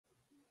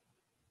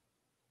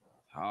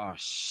Oh,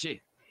 shit.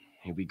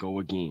 Here we go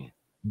again.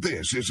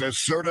 This is a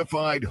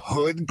certified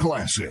hood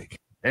classic.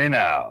 Hey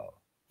now.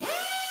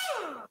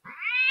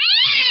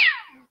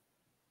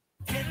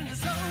 Get in the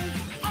zone,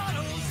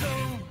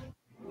 AutoZone.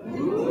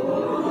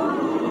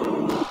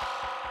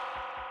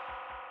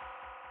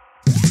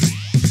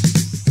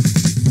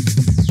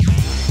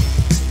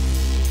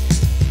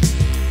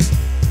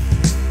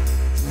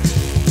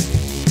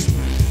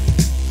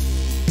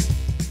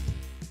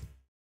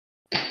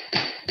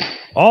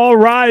 All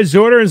rise,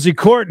 order in the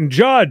court, and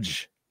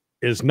judge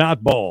is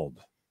not bald.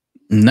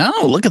 No,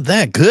 look at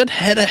that. Good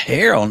head of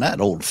hair on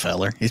that old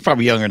feller. He's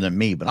probably younger than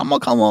me, but I'm going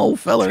to call him an old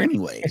feller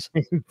anyways.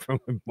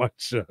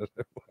 Much,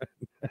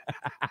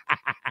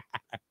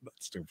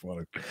 that's too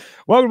funny.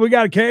 Well, we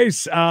got a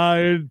case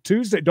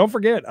Tuesday. Don't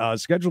forget,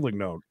 scheduling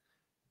note.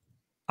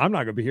 I'm not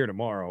going to be here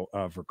tomorrow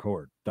for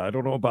court. I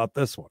don't know about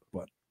this one,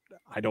 but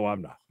I know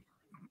I'm not.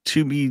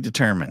 To be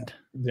determined.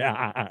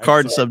 Yeah.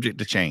 Card subject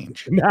to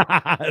change.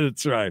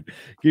 That's right.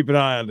 Keep an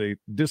eye on the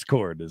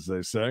Discord, as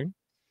they say.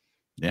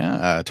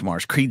 Yeah.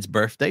 Tomorrow's Creed's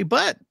birthday,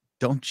 but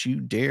don't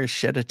you dare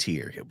shed a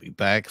tear. He'll be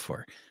back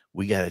for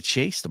We Got a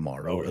Chase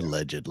tomorrow,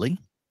 allegedly.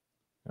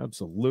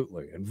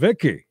 Absolutely. And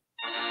Vicky,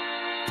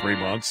 3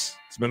 months.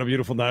 It's been a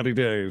beautiful 90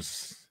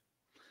 days.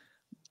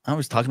 I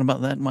was talking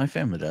about that in my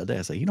family the other day.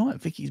 I said, you know what?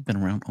 Vicky's been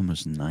around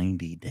almost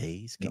 90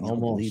 days. Can you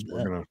believe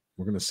that?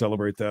 We're gonna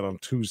celebrate that on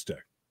Tuesday.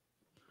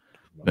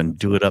 Gonna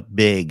do it up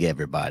big,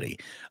 everybody.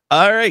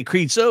 All right,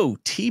 Creed. So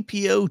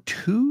TPO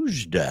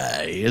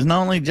Tuesday is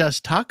not only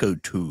just Taco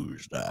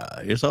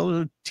Tuesday, it's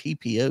also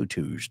TPO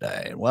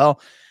Tuesday.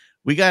 Well,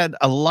 we got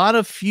a lot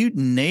of feud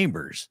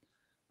neighbors.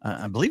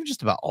 I believe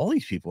just about all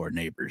these people are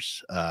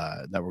neighbors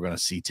that we're going to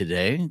see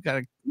today.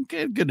 Got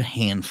a good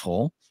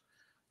handful,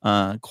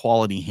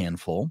 quality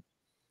handful.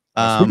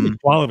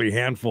 Quality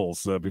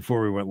handfuls.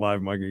 Before we went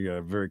live, Mikey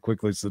very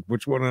quickly said,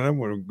 "Which one of them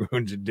were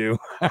going to do?"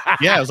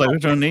 Yeah, I was like,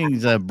 "Which one of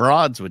these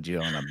broads would you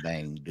want to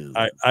bang do?"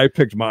 I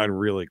picked mine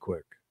really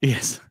quick.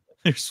 Yes,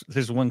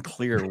 there's one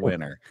clear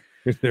winner.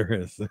 There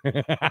is.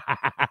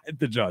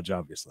 The judge,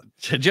 obviously.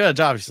 The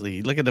judge,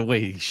 obviously. Look at the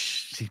way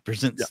he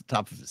presents the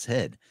top of his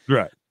head.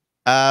 Right.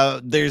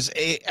 There's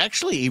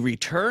actually a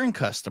return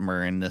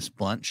customer in this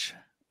bunch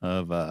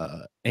of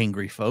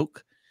angry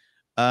folk.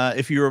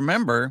 If you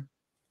remember,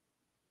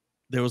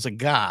 there was a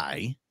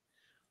guy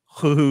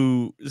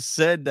who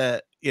said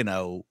that,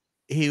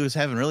 he was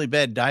having really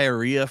bad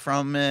diarrhea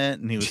from it,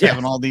 and he was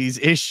having all these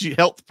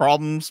health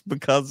problems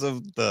because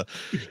of the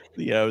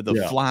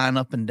flying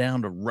up and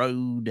down the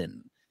road,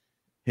 and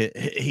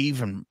he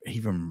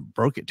even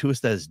broke it to us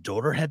that his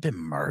daughter had been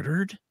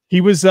murdered.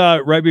 He was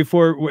right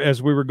before,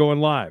 as we were going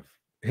live.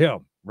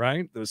 Him,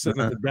 right? That was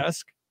sitting at the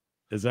desk.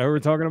 Is that what we're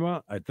talking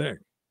about? I think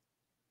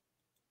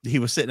he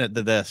was sitting at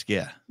the desk.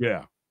 Yeah.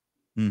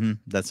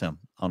 That's him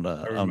on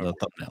the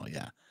thumbnail.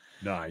 Yeah.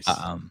 Nice.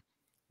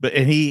 But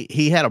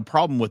he had a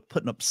problem with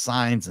putting up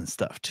signs and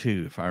stuff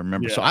too, if I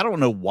remember. So I don't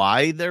know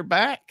why they're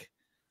back,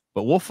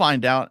 but we'll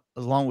find out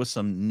along with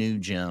some new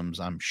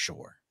gems, I'm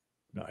sure.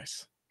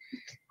 Nice.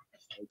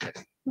 Okay.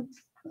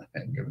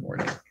 Good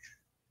morning.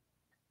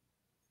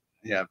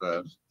 I have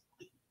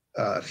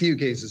a few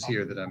cases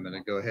here that I'm going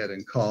to go ahead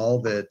and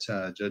call that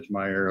Judge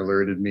Meyer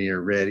alerted me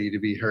are ready to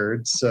be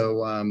heard.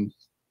 So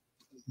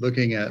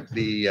looking at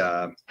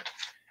the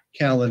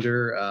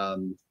calendar,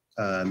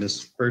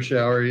 Ms.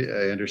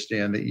 Bershauer, I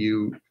understand that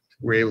you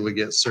were able to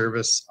get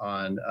service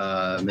on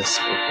Ms.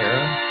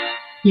 O'Hara.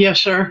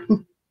 Yes, sir.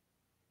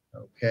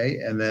 Okay,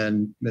 and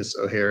then Ms.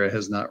 O'Hara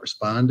has not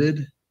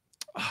responded.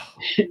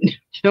 The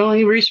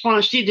only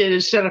response she did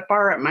is set a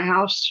fire at my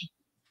house.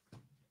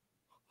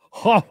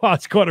 Oh,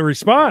 that's quite a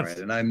response. Right,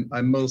 and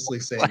I'm mostly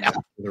saying that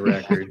for the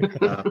record.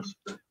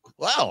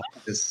 Wow.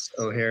 Ms.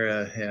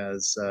 O'Hara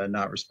has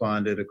not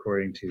responded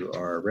according to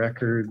our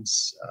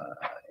records.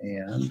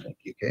 And thank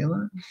you,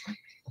 Kayla.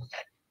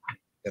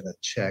 Gotta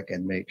check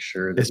and make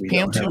sure that is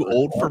Pam too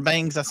old for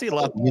bangs? I see a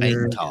lot of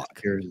bang talk.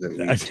 That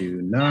we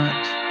do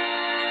not.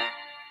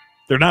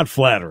 They're not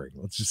flattering.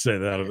 Let's just say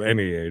that of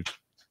any age.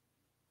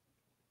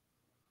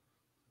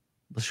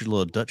 Unless you're a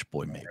little Dutch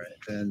boy, maybe.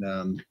 Right,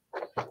 and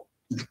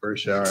Ms.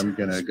 Bershauer, I'm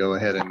going to go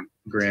ahead and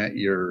grant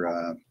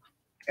your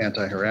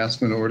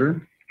anti-harassment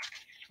order.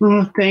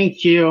 Oh,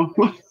 thank you.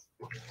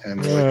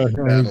 And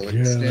that'll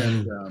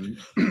extend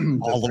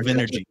all of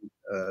energy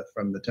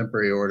from the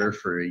temporary order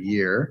for a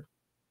year.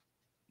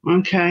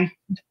 Okay.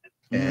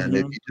 And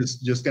if you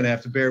just going to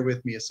have to bear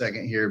with me a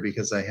second here,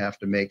 because I have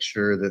to make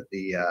sure that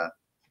the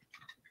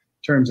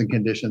terms and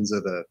conditions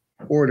of the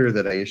order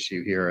that I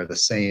issue here are the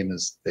same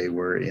as they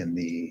were in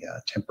the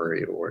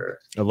temporary order.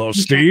 Hello,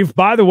 Steve.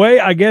 By the way,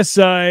 I guess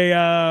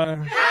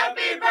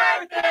happy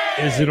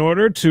birthday is in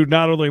order to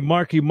not only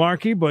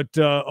Marky, but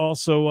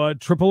also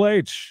Triple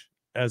H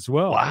as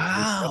well.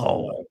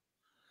 Wow.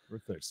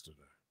 Birthdays today.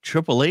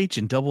 Triple H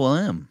and Double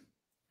M.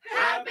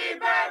 Happy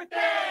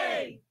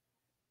birthday!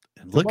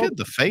 And look at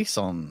the face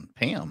on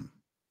Pam.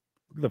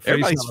 Look at the face.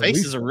 Everybody's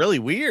faces are really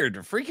weird.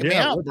 They're freaking me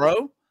out,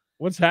 bro.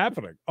 What's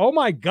happening? Oh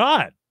my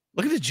God.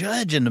 Look at the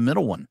judge in the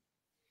middle one.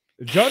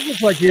 The judge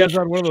looks like he has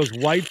on one of those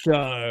white,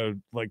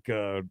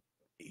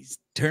 He's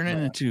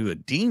turning into a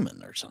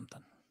demon or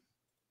something.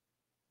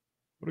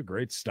 what a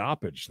great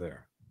stoppage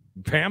there.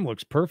 Pam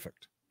looks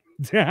perfect.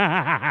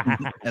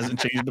 Hasn't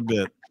changed a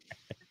bit.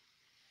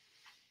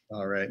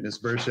 All right, Ms.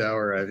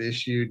 Bershauer, I've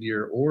issued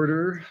your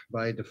order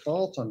by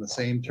default on the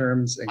same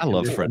terms and I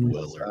love Fred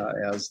conditions, Willard.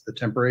 as the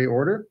temporary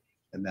order,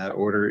 and that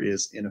order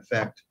is in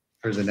effect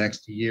for the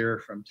next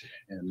year from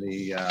and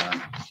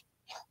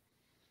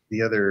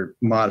the other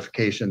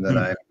modification that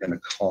I'm going to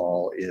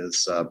call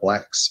is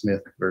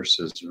Blacksmith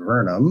versus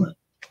Vernum.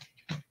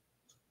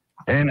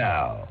 Hey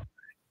now.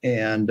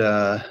 And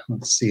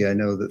let's see, I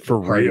know that For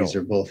the parties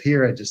real. are both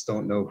here. I just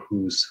don't know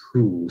who's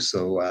who.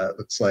 So it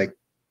looks like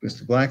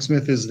Mr.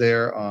 Blacksmith is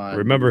there on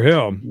Remember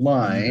him.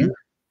 line. Good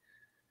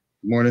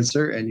morning,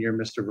 sir. And you're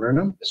Mr.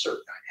 Vernum? Yes, sir.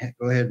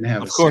 Go ahead and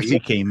have Of a course, he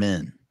seat. came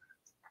in.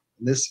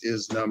 This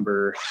is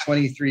number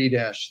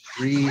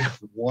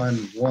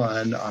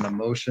 23-311 on a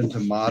motion to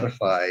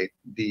modify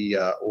the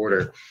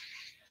order.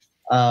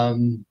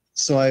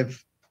 So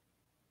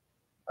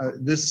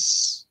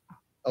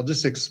I'll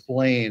just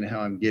explain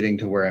how I'm getting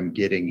to where I'm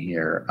getting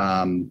here.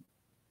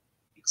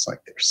 Looks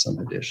like there's some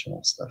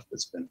additional stuff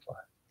that's been filed.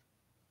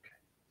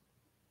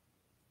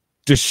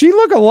 Does she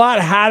look a lot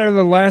hotter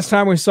than last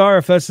time we saw her,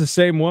 if that's the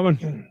same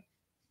woman?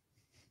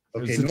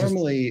 Okay, Is it just-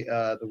 normally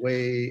the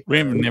way We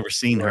haven't never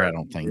seen her, I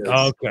don't think.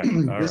 Okay.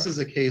 this is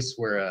a case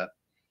where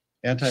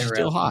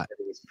anti-harassment hot.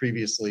 order was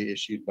previously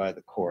issued by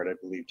the court. I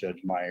believe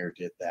Judge Meyer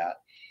did that.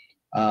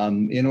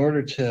 In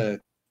order to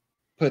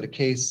put a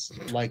case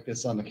like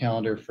this on the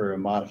calendar for a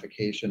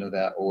modification of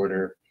that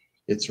order,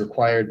 it's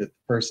required that the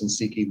person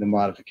seeking the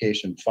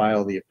modification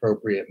file the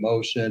appropriate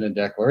motion and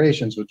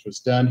declarations, which was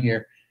done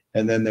here.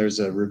 And then there's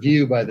a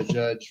review by the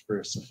judge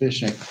for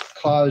sufficient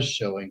cause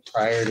showing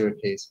prior to a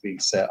case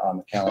being set on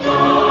the calendar.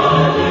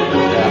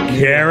 That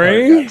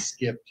Carrie? part got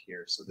skipped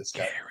here, so this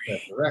got set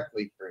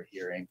directly for a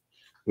hearing,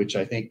 which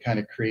I think kind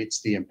of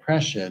creates the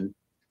impression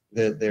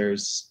that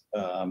there's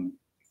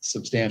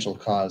substantial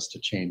cause to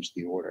change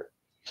the order.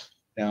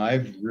 Now,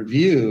 I've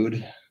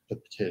reviewed the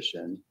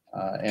petition.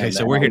 Okay,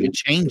 so we're here to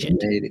change it.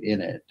 Made in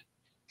it.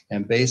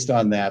 And based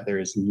on that, there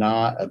is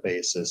not a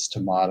basis to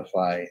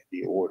modify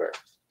the order.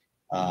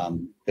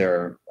 There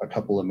are a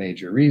couple of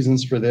major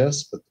reasons for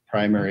this, but the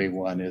primary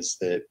one is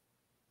that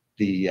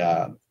the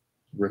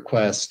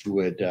request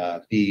would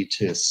be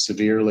to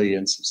severely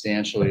and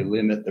substantially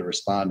limit the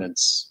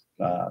respondent's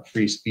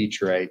free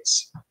speech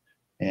rights.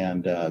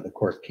 And the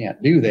court can't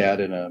do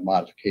that in a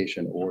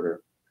modification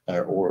order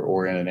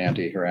or in an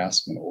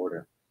anti-harassment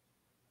order.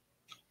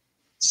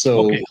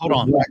 So, Okay, hold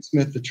on.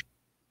 Blacksmith,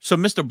 So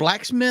Mr.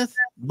 Blacksmith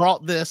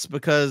brought this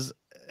because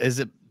is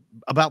it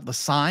about the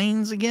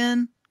signs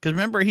again? Because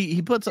remember,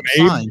 he puts up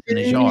Maybe. signs in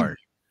his yard.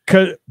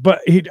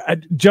 But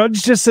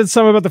judge just said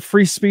something about the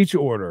free speech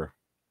order.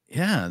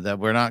 Yeah, that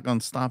we're not going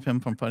to stop him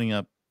from putting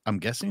up. I'm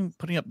guessing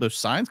putting up those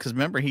signs because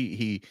remember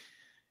he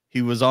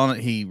was on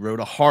it. He rode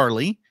a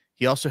Harley.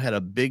 He also had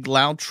a big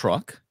loud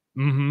truck.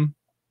 Mm-hmm.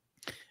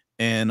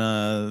 And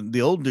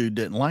the old dude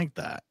didn't like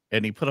that,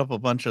 and he put up a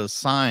bunch of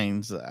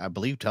signs. I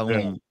believe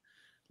telling him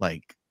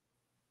like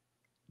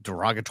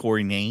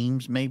derogatory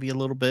names, maybe a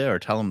little bit, or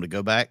tell him to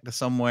go back to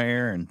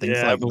somewhere and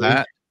things like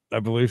that. I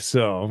believe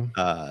so.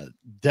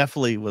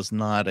 Definitely was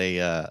not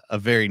a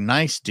very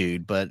nice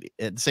dude, but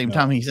at the same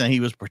time, he said he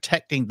was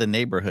protecting the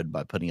neighborhood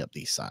by putting up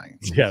these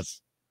signs.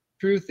 Yes.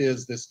 truth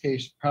is this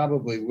case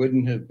probably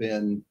wouldn't have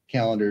been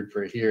calendared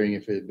for a hearing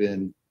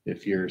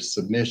if your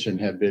submission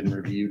had been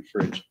reviewed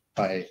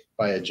by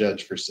a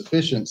judge for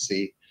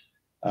sufficiency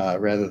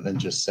rather than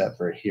just set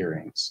for a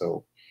hearing.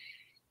 So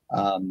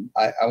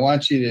I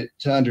want you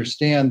to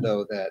understand,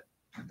 though, that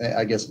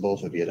I guess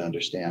both of you to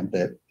understand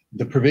that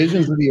the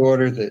provisions of the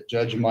order that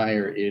Judge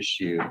Meyer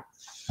issued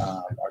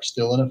are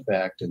still in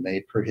effect, and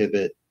they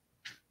prohibit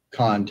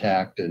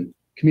contact and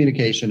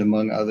communication,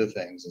 among other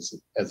things,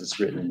 as it's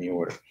written in the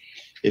order.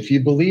 If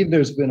you believe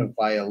there's been a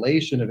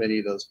violation of any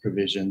of those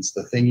provisions,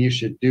 the thing you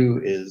should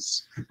do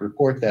is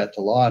report that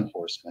to law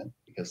enforcement,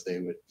 because they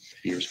would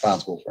be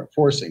responsible for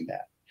enforcing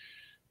that.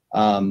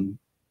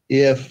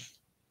 If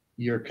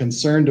you're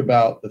concerned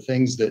about the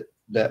things that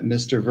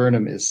Mr.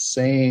 Vernum is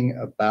saying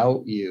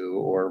about you,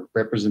 or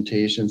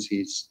representations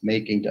he's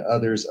making to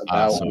others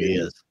about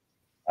you,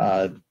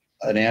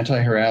 an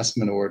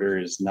anti-harassment order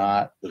is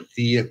not the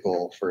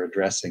vehicle for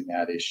addressing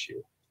that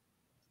issue.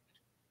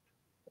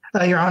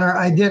 Your Honor,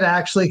 I did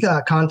actually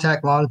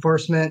contact law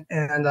enforcement,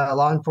 and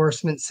law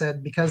enforcement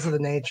said because of the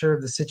nature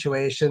of the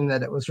situation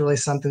that it was really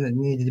something that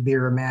needed to be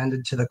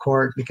remanded to the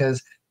court,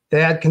 because they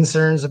had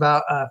concerns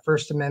about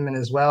First Amendment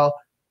as well.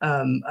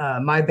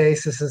 My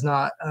basis is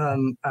not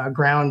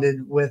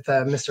grounded with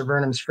Mr.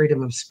 Vernum's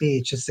freedom of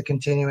speech. It's the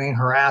continuing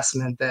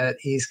harassment that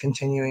he's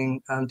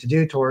continuing to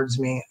do towards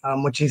me,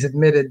 which he's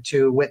admitted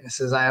to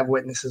witnesses. I have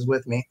witnesses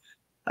with me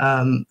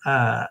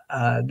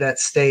that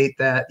state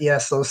that,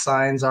 yes, those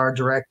signs are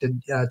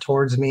directed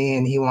towards me,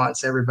 and he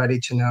wants everybody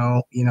to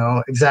know,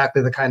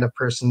 exactly the kind of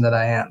person that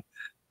I am.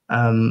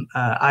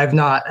 I've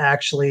not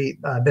actually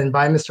been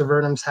by Mr.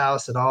 Vernum's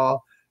house at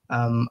all.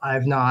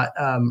 I've not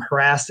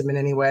harassed him in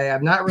any way.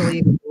 I've not really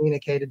even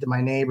communicated to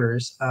my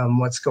neighbors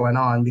what's going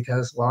on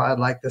because, well, I'd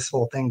like this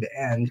whole thing to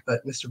end,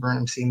 but Mr.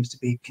 Vernum seems to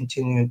be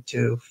continuing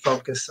to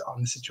focus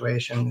on the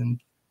situation.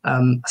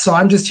 And so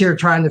I'm just here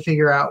trying to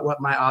figure out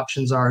what my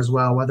options are as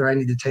well, whether I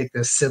need to take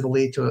this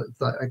civilly to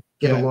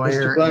get a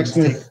lawyer. Mr.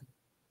 Blacksmith,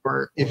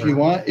 if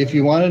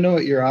you want to know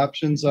what your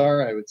options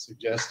are, I would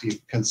suggest you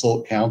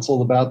consult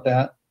counsel about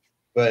that.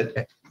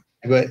 But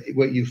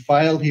what you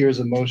filed here is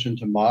a motion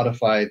to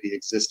modify the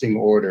existing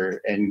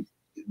order, and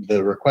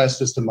the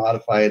request is to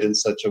modify it in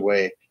such a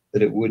way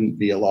that it wouldn't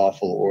be a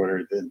lawful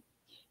order.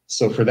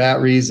 So for that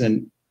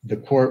reason, the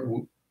court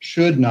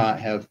should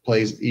not have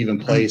placed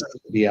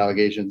the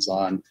allegations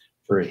on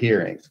for a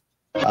hearing.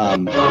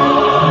 Pam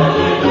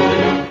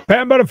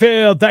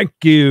Butterfield, thank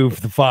you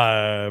for the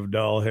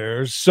 $5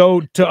 hairs.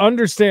 So to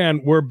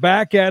understand, we're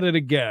back at it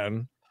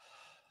again.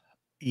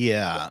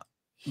 Yeah.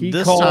 He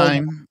this called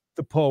time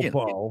the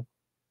Popo.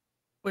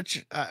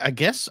 Which I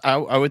guess I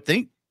would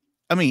think.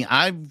 I mean,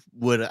 I'm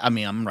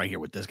right here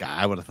with this guy.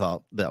 I would have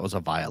thought that was a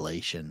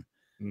violation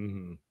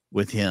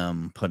with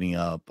him putting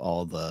up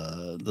all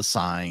the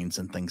signs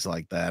and things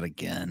like that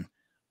again.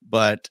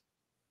 But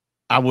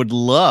I would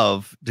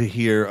love to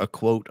hear a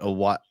quote of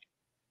what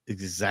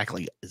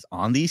exactly is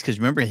on these, because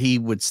remember, he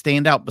would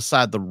stand out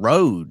beside the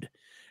road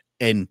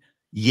and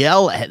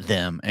yell at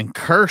them and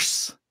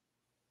curse.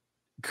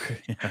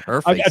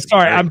 Her face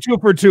sorry, I'm 2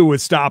 for 2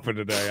 with stopping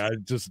today. I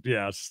just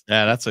yes.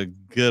 Yeah, that's a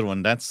good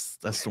one. That's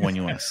the one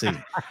you want to see.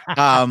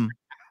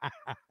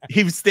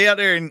 He would stay out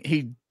there and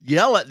he'd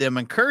yell at them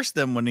and curse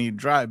them when he'd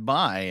drive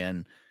by,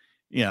 and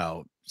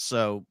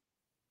so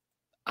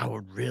I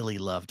would really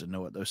love to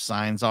know what those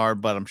signs are,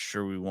 but I'm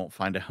sure we won't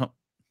find out.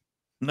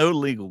 No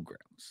legal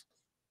grounds.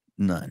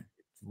 None.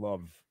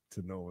 Love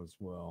to know as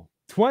well.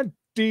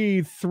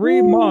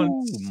 23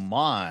 months.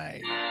 My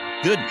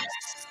goodness.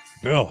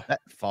 Bill. That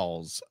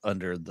falls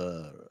under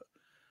the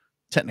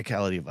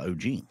technicality of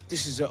OG.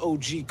 This is an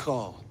OG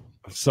call.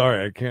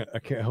 Sorry, I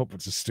can't help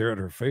but to stare at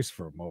her face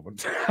for a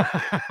moment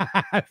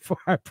before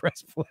I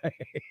press play.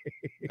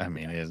 I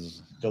mean, it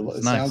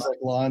sounds like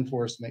law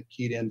enforcement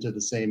keyed into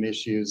the same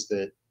issues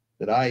that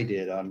I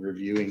did on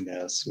reviewing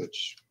this,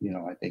 which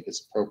I think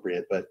is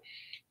appropriate. But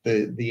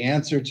the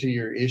answer to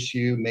your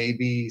issue may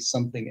be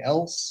something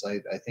else. I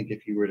think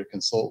if you were to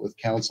consult with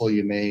counsel,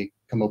 you may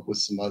come up with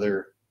some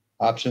other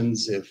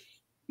options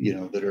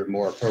that are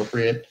more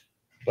appropriate.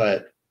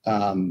 But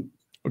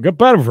get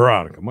better,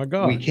 Veronica. My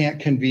God, we can't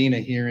convene a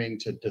hearing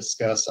to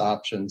discuss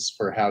options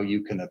for how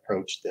you can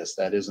approach this.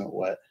 That isn't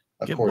what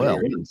a court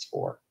hearing is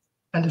for.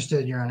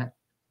 Understood, Your Honor.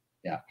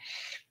 Yeah.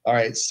 All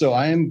right. So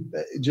I am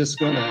just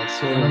going to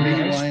sort of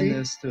rewind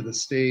this to the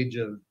stage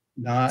of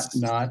not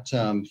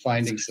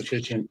finding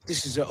sufficient.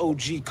 This is an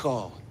OG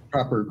call.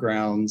 Proper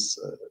grounds.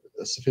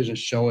 A sufficient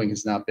showing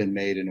has not been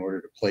made in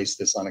order to place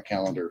this on a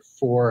calendar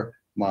for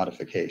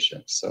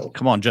modification. So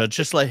come on, Judge,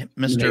 just let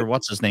Mr.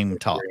 What's his name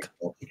talk.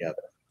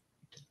 Together.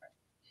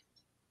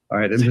 All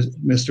right, and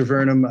Mr.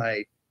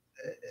 Vernum,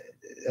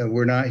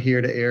 we're not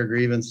here to air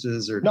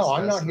grievances or. No,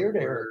 I'm not here to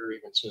air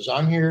grievances.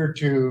 I'm here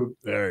to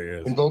there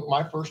he invoke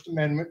my First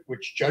Amendment,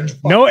 which Judge.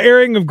 No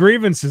airing of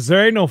grievances.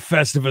 There ain't no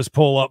Festivus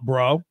pull up,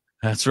 bro.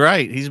 That's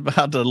right. He's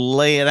about to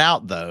lay it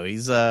out, though.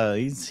 He's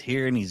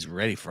here and he's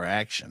ready for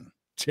action.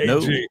 JG.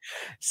 No.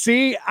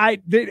 See,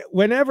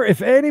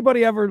 if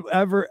anybody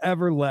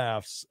ever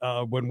laughs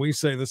when we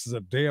say this is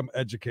a damn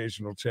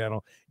educational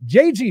channel,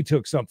 JG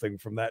took something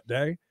from that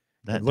day.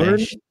 That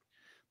learned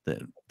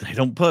that they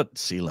don't put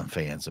ceiling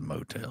fans in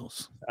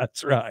motels.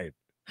 That's right.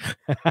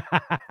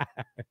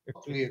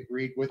 We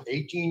agreed with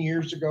 18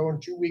 years ago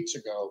and 2 weeks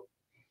ago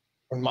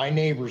when my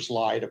neighbors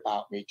lied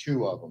about me,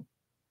 2 of them,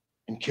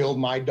 and killed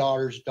my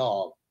daughter's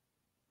dog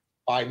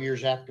 5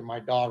 years after my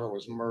daughter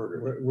was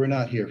murdered. We're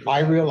not here for I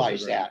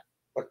realize that,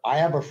 but I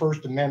have a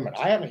First Amendment.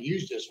 I haven't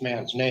used this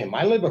man's name.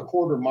 I live a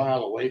quarter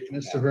mile away from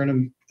Mr.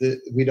 Vernum.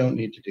 We don't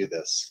need to do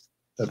this.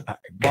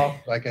 Well,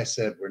 like I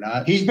said, we're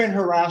not. He's been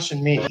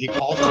harassing me. He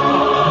calls me.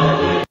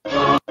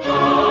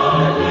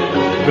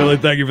 Billy,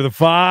 thank you for the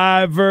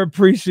 $5.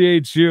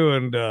 Appreciate you.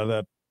 And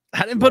that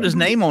I didn't put his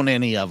name on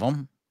any of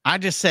them. I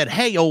just said,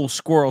 "Hey, old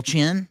squirrel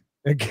chin,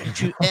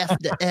 get you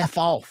F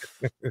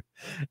off."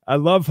 I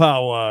love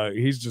how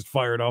he's just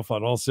fired off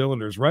on all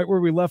cylinders, right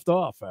where we left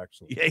off.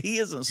 Actually, yeah, he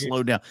isn't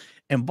slowed down.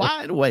 And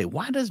by the way,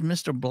 why does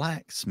Mr.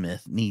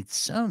 Blacksmith need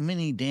so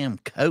many damn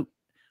coat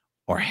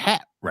or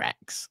hat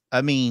racks?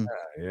 I mean,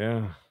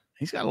 yeah,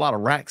 he's got a lot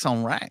of racks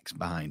on racks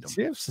behind him. Does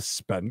he have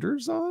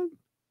suspenders on?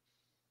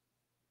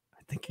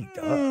 I think he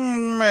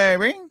does.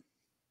 Maybe.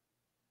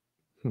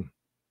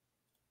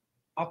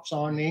 Ups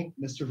on me.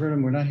 Mr.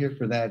 Vernum, we're not here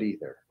for that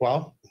either.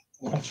 Well,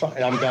 that's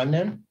fine. I'm done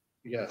then.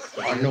 Yes.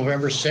 On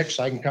November 6th,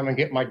 I can come and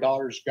get my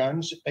daughter's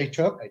guns that they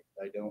took.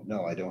 I don't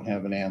know. I don't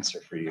have an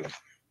answer for you.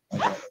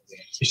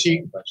 You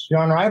see, Your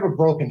Honor, I have a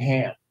broken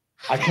hand.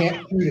 I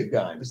can't shoot a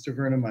gun. Mr.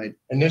 Vernum,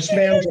 and this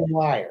man's a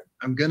liar.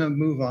 I'm going to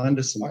move on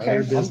to some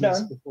other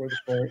business before the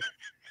court.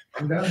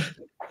 I'm done.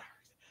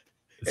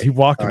 Is he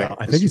walking All right, out?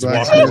 I think he's Mr.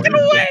 walking Blackstone,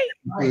 away.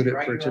 Conclude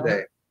it for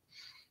today.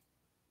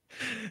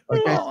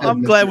 Like I Well, said,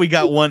 I'm glad we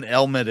got one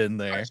element in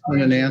there.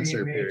 question and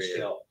answer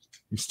period.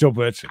 He's still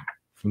bitching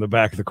from the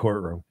back of the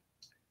courtroom.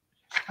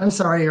 I'm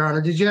sorry, Your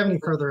Honor. Did you have any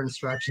further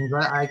instructions?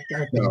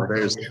 No,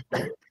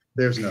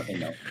 there's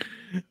nothing else.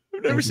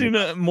 I've never seen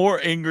a more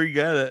angry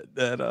guy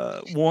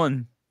that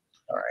won.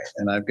 All right,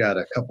 and I've got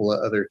a couple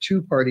of other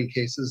two-party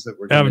cases that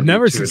we're. I've gonna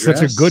never need to seen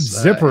such a good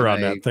address, zipper and on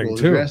I that thing, will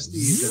too. address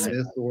these in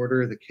this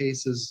order. The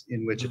cases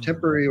in which a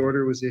temporary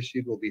order was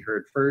issued will be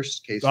heard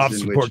first. Cases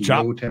Officer in Pork which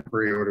Chop. no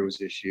temporary order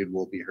was issued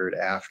will be heard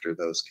after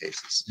those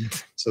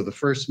cases. So the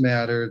first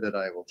matter that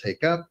I will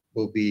take up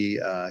will be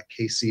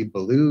Casey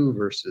Ballou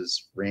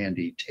versus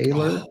Randy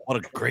Taylor. Oh, what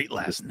a great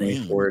last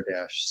name.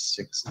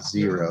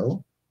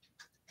 24-60.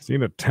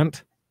 Seen a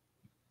tent?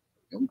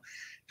 All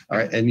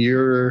right, and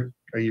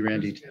are you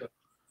Randy?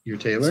 You're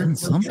Taylor?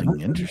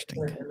 Something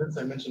interesting.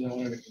 I mentioned I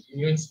wanted a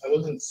continuance. I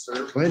wasn't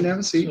served. Go ahead and have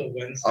a seat. until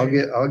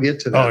Wednesday. I'll get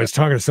to that. Oh, he's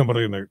talking to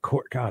somebody in the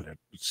court. God,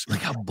 it's Look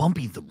how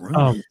bumpy the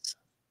room is.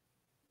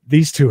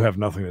 These two have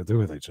nothing to do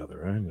with each other,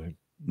 right?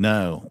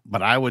 No,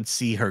 but I would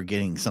see her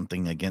getting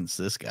something against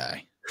this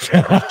guy.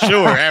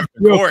 Sure, after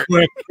Real court.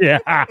 quick, yeah.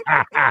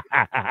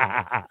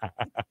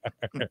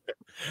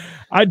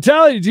 I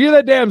tell you, do you hear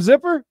that damn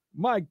zipper?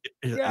 My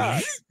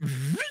God.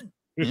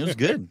 It was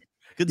good.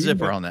 Good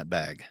zipper on that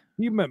bag.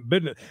 You meant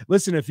business.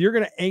 Listen, if you're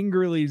going to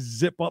angrily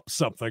zip up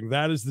something,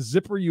 that is the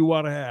zipper you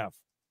want to have.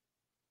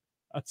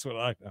 That's what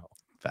I know.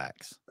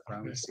 Facts.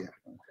 Promise, yeah.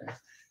 Okay.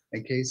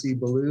 And Casey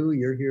Ballou,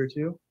 you're here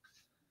too?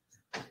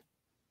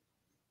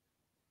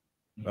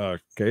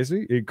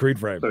 Casey, Creed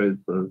frame. Sorry,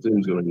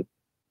 Zoom's going.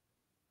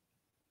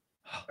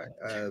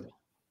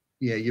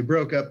 Yeah, you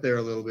broke up there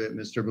a little bit,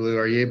 Mr. Ballou.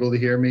 Are you able to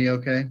hear me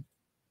okay?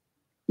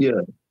 Yeah.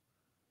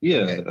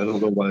 Okay. I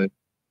don't know why.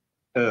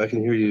 I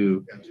can hear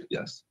you.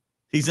 Yes.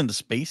 He's in the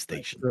space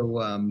station.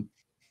 So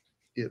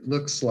it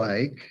looks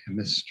like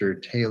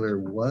Mr. Taylor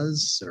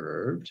was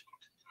served,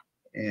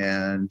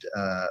 and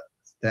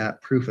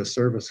that proof of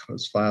service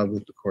was filed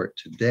with the court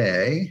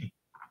today.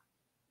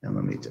 And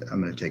I'm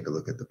going to take a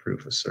look at the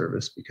proof of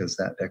service because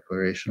that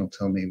declaration will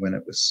tell me when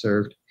it was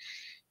served.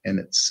 And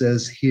it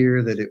says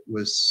here that it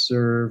was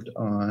served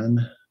on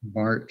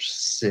March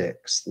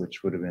 6th,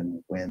 which would have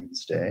been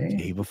Wednesday.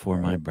 Day before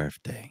my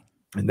birthday.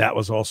 And that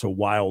was also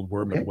Wild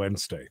Worm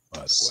Wednesday. By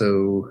the way.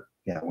 So,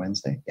 yeah,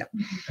 Wednesday. Yeah.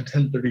 At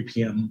 10:30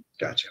 p.m.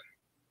 Gotcha.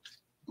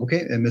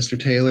 Okay. And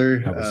Mr.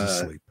 Taylor, I was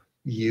asleep.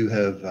 You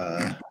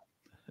have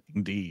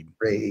indeed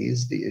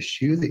raised the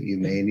issue that you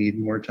may need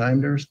more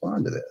time to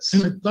respond to this.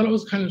 And I thought it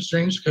was kind of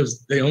strange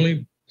because they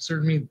only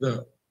served me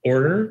the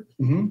order,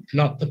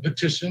 not the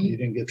petition. You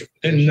didn't get the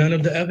and none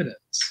of the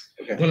evidence.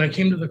 Okay. When I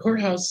came to the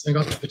courthouse and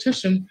got the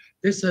petition,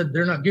 they said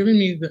they're not giving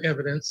me the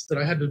evidence, that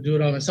I had to do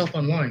it on myself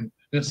online.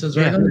 And it says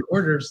right under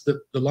orders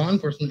that the law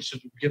enforcement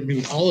should give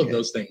me all of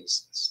those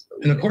things.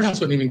 And the courthouse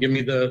wouldn't even give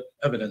me the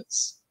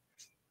evidence.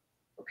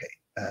 Okay.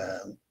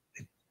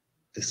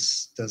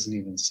 This doesn't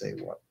even say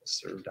what was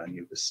served on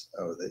you.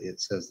 It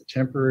says the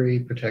temporary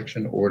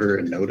protection order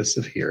and notice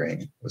of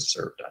hearing was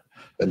served on,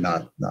 but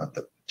not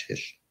the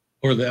petition.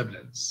 Or the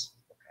evidence.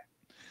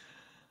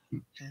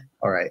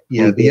 All right.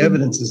 Yeah, the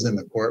evidence is in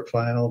the court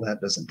file.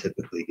 That doesn't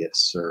typically get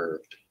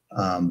served.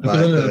 But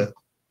the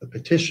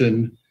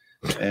petition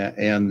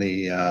and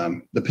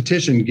the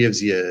petition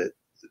gives you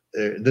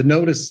the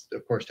notice,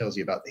 of course, tells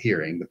you about the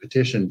hearing. The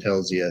petition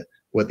tells you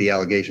what the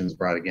allegations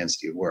brought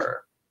against you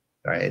were,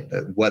 right?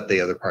 What the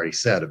other party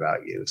said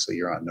about you. So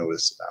you're on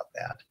notice about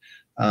that.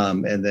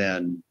 And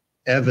then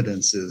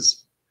evidence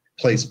is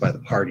placed by the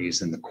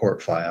parties in the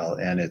court file,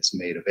 and it's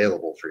made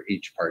available for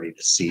each party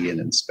to see and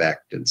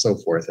inspect and so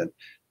forth and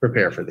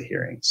prepare for the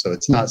hearing. So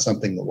it's not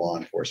something the law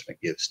enforcement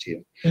gives to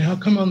you. And how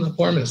come on the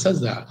form it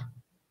says that?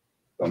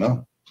 Don't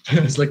know.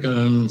 It's like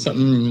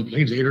something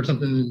page 8 or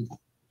something,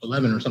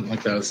 11 or something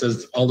like that. It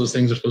says all those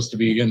things are supposed to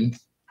be in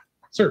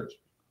served.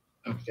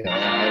 Okay.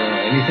 I don't know.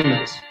 Anything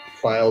that's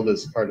filed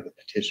as part of the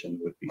petition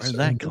would be. Where did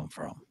that come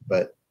from?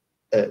 But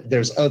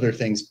there's other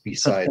things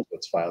besides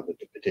what's filed with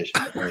the petition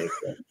that may have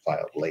been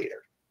filed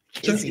later.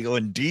 Is he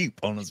going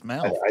deep on his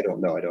mouth? I don't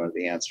know. I don't have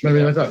the answer. I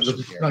mean, I to that thought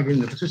question here. not getting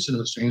the petition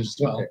was changed as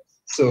well. Okay.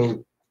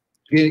 So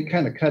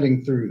kind of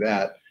cutting through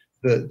that,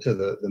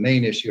 the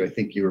main issue I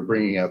think you were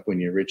bringing up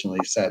when you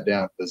originally sat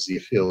down was you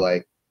feel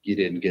like you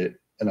didn't get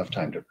enough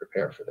time to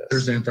prepare for this.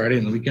 Thursday and Friday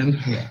and the weekend.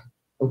 Yeah.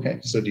 Okay.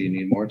 So do you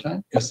need more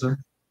time? Yes, sir.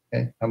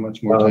 Okay. How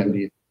much more time do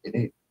you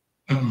need?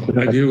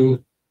 I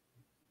do.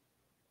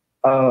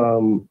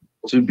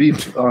 To be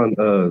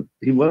on,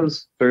 he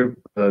was served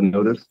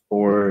notice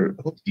for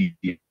the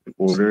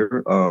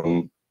order.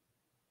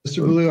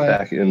 Mr. Ballou,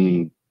 back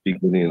in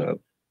beginning of.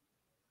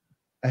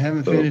 I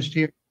haven't finished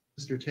here,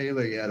 Mr.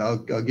 Taylor, yet. I'll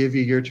give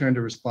you your turn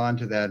to respond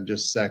to that in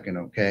just a second,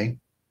 okay?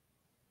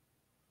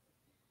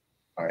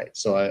 All right.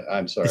 So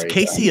I'm sorry. Is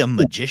Casey a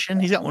magician?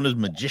 He's got one of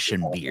those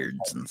magician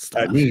beards and I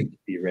stuff. need to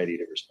be ready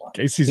to respond.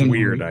 Casey's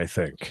weird, I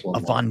think. A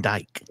Von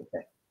Dyke.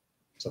 Okay.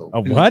 So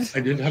A what? I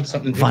did have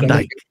something. Von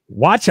Dyke.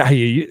 Watch how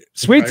you,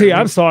 Sweet Tea.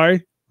 I'm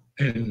sorry.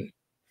 And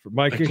For I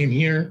Mikey, came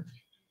here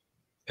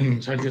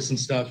and tried to get some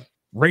stuff.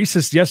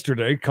 racist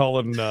yesterday,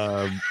 calling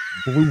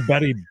Blue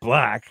Betty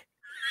black,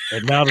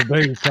 and now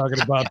today he's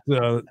talking about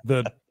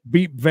the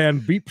Beep Van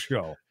Beep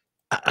show.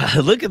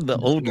 Look at the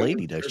old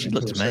lady though. She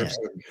looks mad.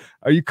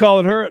 Are you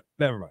calling her it?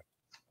 Never mind.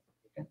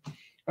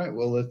 All right,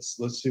 well, let's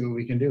see what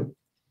we can do.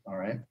 All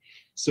right.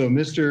 So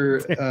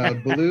Mr.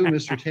 Ballou,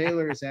 Mr.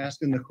 Taylor is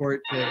asking the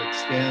court to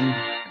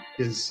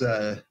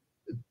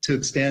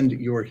extend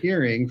your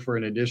hearing for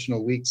an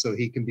additional week so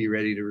he can be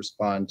ready to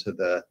respond to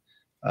the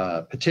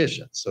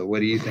petition. So what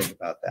do you think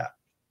about that?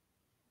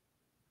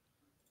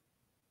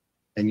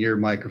 And your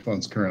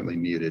microphone's currently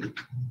muted.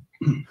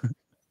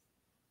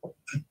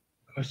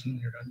 Question,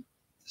 you're done.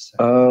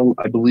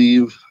 I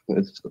believe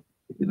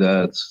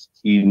that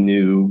he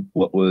knew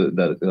what was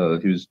that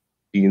he was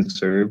being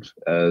served,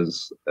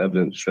 as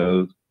evidence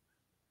shows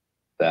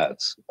that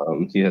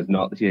he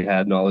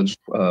had knowledge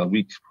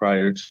weeks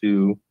prior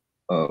to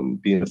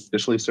being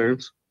officially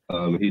served.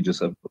 He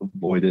just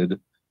avoided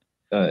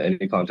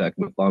any contact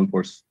with law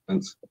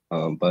enforcement.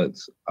 But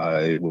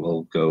I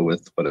will go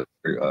with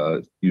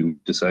whatever you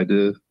decide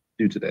to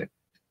do today.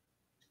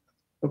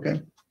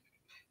 Okay.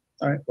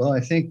 All right. Well,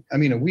 I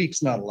mean, a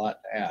week's not a lot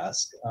to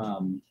ask.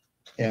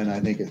 And I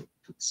think it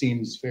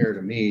seems fair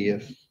to me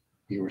if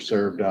you were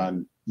served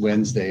on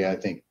Wednesday.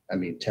 I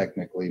mean,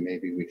 technically,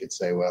 maybe we could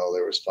say, well,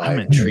 there was 5. I'm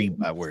intrigued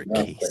by where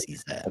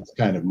Casey's at. That's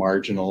kind of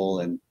marginal.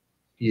 And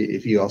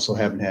if you also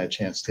haven't had a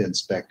chance to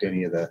inspect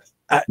any of the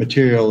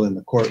material in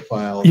the court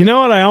file. You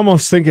know what? I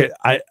almost think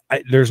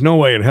there's no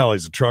way in hell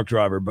he's a truck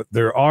driver, but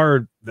there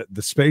are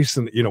the space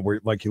and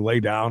where like you lay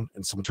down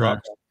in some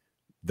trucks.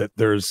 That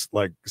there's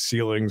like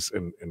ceilings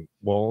and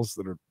walls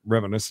that are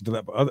reminiscent to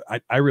that, but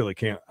I really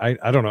can't.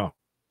 I don't know.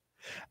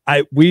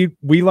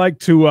 We like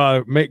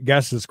to make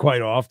guesses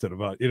quite often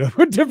about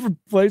different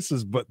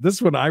places, but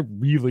this one I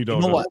really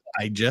don't know. What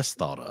I just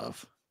thought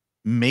of,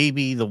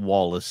 maybe the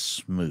wall is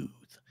smooth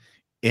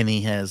and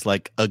he has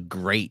like a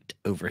grate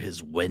over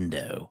his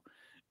window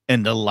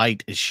and the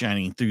light is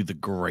shining through the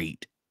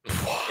grate and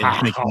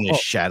it's making a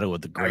shadow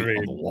of the grate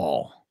on the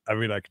wall. I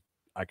mean, I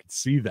could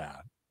see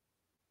that,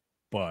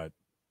 but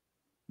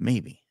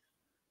maybe.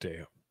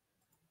 Damn.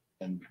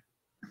 And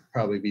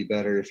probably be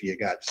better if you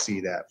got to see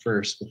that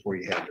first before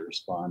you had to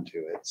respond to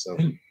it. So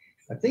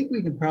I think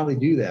we can probably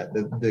do that.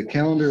 The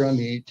calendar on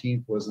the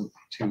 18th wasn't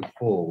too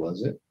full,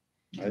 was it?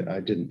 I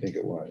didn't think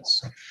it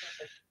was.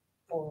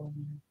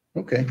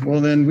 Okay,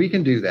 well then we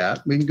can do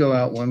that. We can go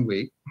out 1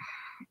 week.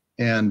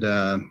 And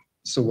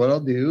so what I'll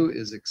do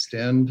is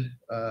extend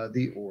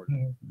the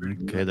order.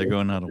 Okay, they're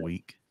going out a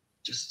week.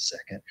 Just a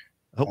second.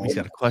 Oh, he's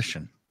got a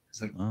question.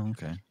 Oh,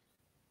 okay.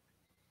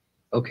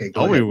 Okay.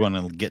 Oh, we want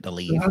to get the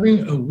leave.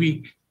 Having a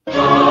week.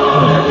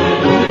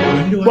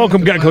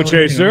 Welcome, Gecko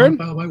Chaser.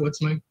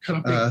 What's my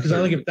cutoff date? Because I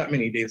only give that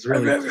many days.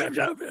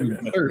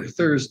 Really.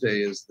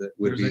 Thursday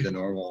would be the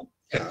normal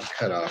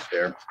cutoff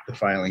there, the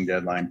filing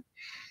deadline.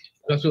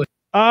 That's really.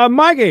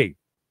 Mikey.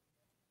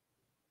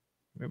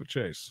 We have a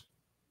chase.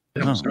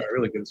 I'm sorry, I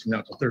really good from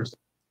now till Thursday.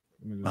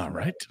 All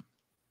right.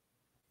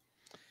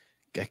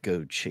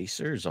 Gecko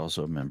Chaser is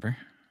also a member.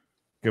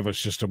 Give us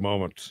just a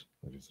moment,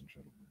 ladies and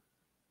gentlemen,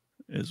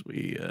 as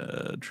we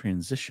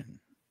transition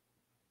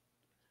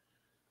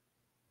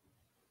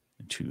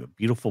into a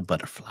beautiful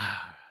butterfly.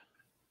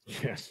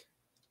 Yes.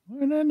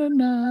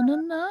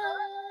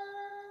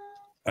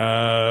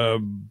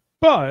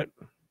 But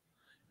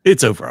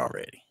it's over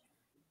already.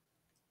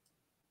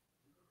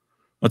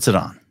 What's it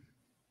on?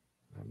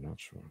 I'm not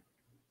sure.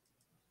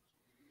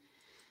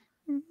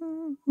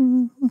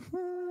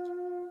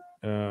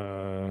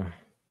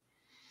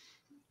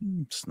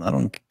 It's not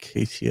on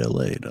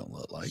KTLA, don't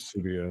look like.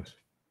 CBS.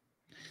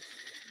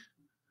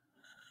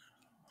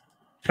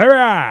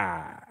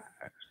 Hurrah!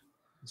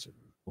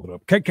 Hold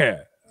up.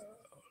 KK.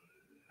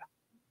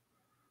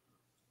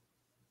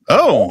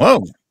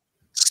 Oh,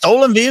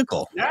 stolen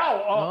vehicle.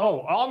 Now,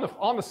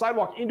 on the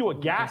sidewalk into a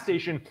gas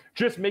station,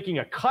 just making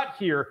a cut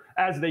here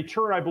as they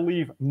turn, I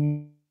believe.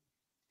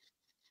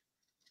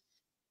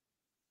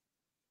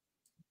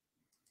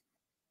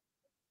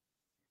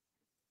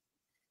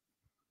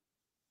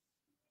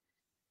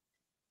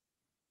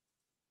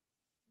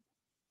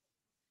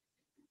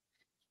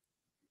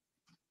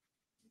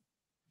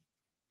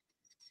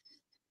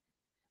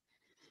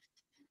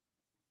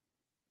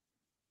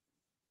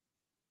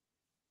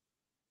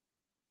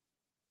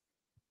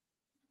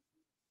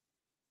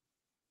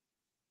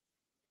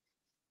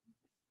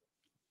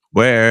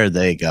 Where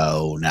they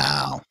go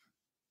now.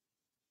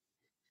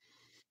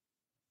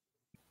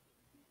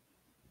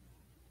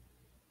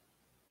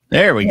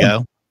 There we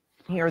go.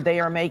 Here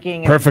they are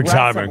making perfect an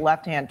aggressive timing.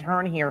 left-hand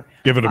turn here.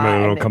 Give it a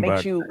minute, it'll and come it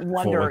makes back you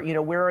wonder, fully.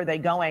 where are they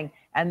going?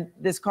 And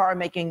this car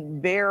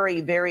making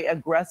very, very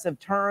aggressive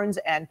turns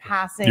and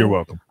passing. You're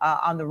welcome.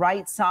 On the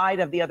right side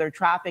of the other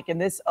traffic,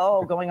 and this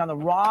going on the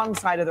wrong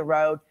side of the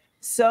road.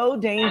 So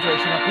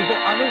dangerous. People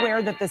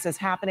unaware that this is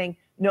happening.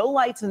 No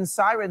lights and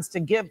sirens to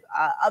give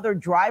other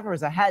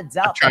drivers a heads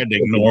up. I tried to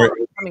ignore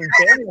it. Coming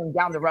barreling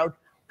down the road.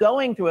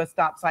 going through a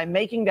stop sign,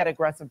 making that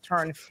aggressive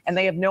turn, and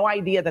they have no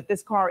idea that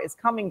this car is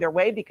coming their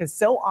way, because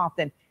so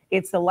often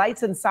it's the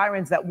lights and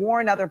sirens that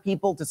warn other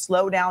people to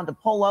slow down, to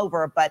pull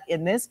over. But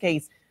in this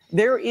case,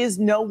 there is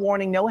no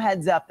warning, no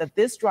heads up that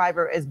this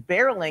driver is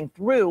barreling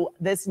through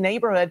this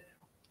neighborhood,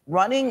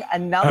 running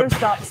another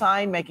stop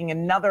sign, making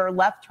another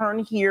left turn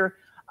here.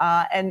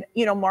 And,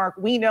 you know, Mark,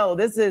 we know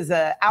this is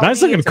a Audi.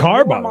 Nice looking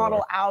car, by the way.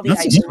 model Audi.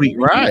 That's a sweet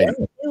ride.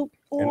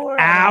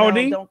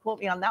 Audi? Don't quote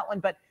me on that one,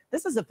 but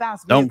this is a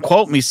fast Don't vehicle.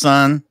 quote me,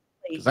 son,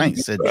 because I ain't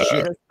said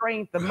shit. The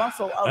strength, the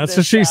muscle of That's this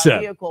what she said.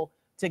 vehicle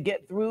to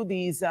get through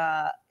these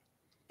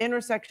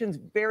intersections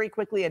very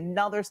quickly.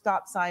 Another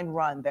stop sign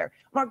run there.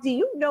 Mark, do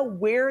you know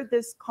where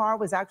this car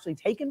was actually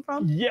taken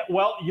from? Yeah,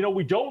 well, you know,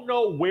 we don't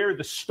know where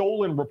the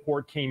stolen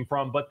report came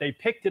from, but they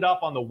picked it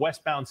up on the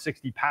westbound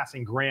 60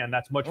 passing Grand.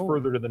 That's much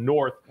further to the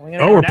north.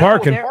 Oh, we're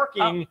parking.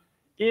 Parking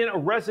in a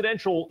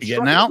residential You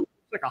getting out?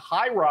 like a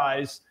high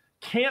rise.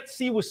 Can't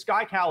see with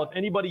SkyCal if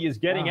anybody is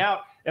getting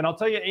out. And I'll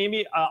tell you,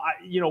 Amy,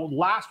 you know,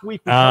 last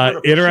week we covered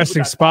a pursuit interesting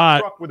with that spot.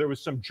 truck where there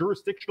was some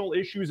jurisdictional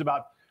issues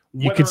about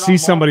You whether could or not see law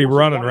somebody enforcement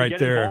running wanted to right get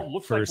there involved.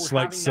 Looks for like a we're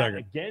slight having that second.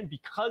 again,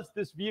 because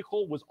this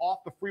vehicle was off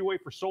the freeway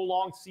for so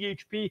long.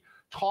 CHP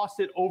tossed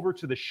it over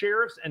to the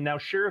sheriffs, and now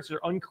sheriffs are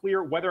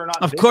unclear whether or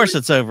not. Of course,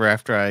 it's over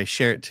after I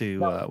share it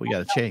to We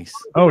Got to Chase.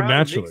 Oh, around and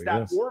naturally, makes that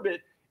yes.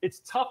 orbit. It's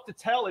tough to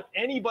tell if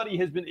anybody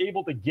has been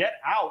able to get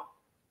out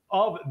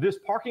of this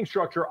parking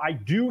structure. I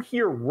do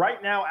hear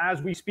right now,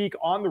 as we speak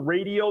on the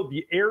radio,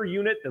 the air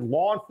unit, the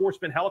law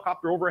enforcement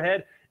helicopter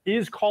overhead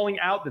is calling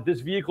out that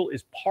this vehicle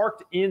is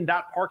parked in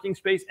that parking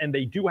space, and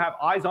they do have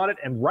eyes on it.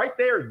 And right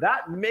there,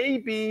 that may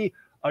be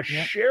a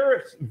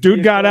sheriff's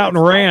Dude got out and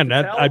vehicle. It's ran. tough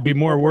to That tell. I'd be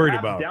more Or worried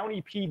perhaps about.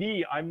 Downey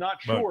PD, I'm not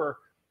But- sure,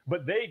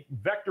 but they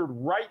vectored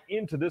right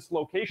into this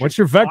location. What's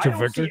your vector, I don't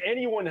Victor? see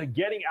anyone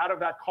getting out of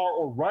that car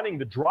or running.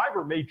 The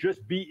driver may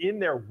just be in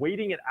there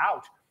waiting it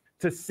out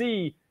to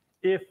see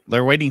if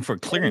They're waiting for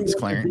clearance.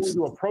 anyone is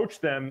going to approach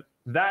them.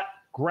 That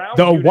ground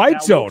The unit white now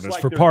zone looks is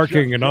like for they're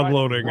parking just and driving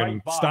unloading right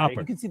and by. stopping.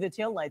 You can see the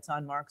tail lights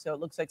on, Mark, so it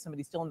looks like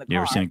somebody's still in the car. You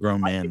ever seen a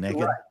grown man I think naked?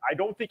 you're right. I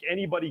don't think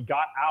anybody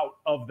got out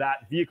of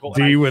that vehicle.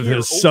 D And I with hear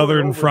his over and southern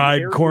over the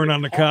fried air corn unit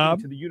on the talking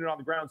cob. to the unit on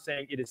the ground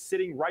saying it is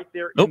sitting right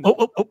there. Oh, in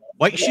the-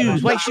 white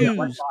shoes, white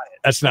shoes.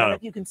 That's I don't know not.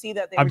 if you can see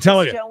that they I'm were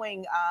telling just you.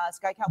 showing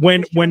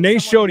SkyCal. When they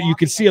showed it, you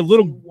could see a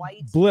little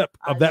white, blip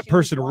of that shoes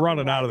person walking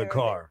running by out of the there.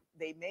 car.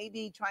 They may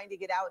be trying to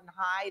get out and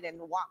hide and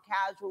walk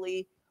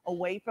casually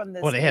away from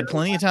this. Well, they had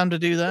plenty of time to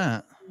do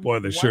that. Boy,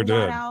 they sure One got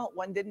did. out,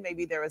 one didn't.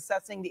 Maybe they're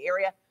assessing the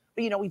area.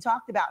 But, you know, we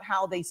talked about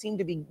how they seem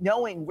to be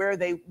knowing where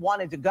they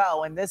wanted to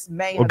go, and this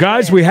may. Well, have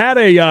guys, been we had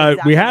a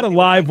exactly what they were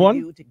live trying to one,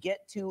 do to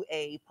get to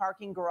a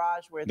parking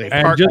garage where They they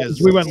and parked just as-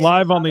 as we went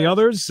live on the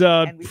others,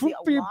 and we see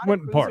a beep, lot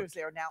went of and cruisers parked.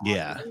 there now on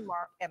Yeah. the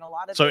Mark, and a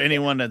lot of So them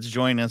anyone that's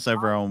joining us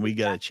over on We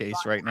Got to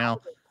Chase right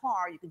now,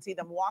 car, you can see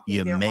them walking.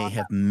 you there may on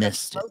have that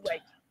missed it. roadway.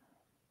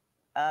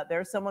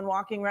 There's someone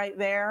walking right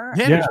there.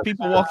 Yeah, Yeah. there's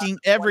people walking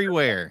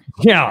everywhere.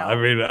 Yeah, I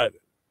mean,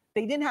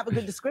 They didn't have a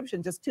good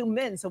description, just two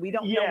men, so we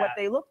don't know Yeah. what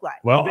they look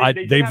like. well,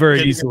 They they have very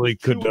to- easily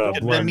could Then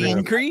Then blend me in.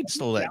 and Creed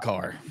stole that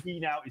car. He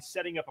now is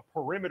setting up a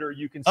perimeter.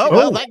 You can see. Oh, Oh.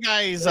 well, that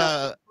guy's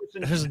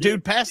there's a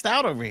dude passed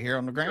out over here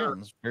on the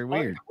ground. It's very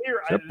weird. Unclear.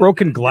 Is there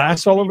broken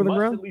glass all over the must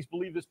ground? At least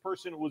believe this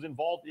person was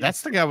involved. In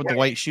That's the guy with the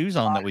white shoes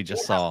on that we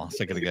just saw a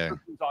second ago.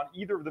 On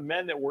either of the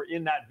men that were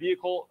in that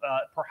vehicle,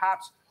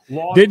 perhaps.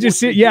 Law Did you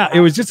see- enforcement yeah, it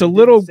was perhaps just a didn't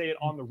little- say it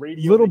on the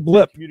radio. little They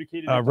blip,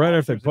 communicated right it to after they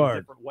officers in a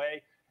parked. different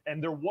way.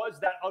 And there was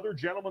that other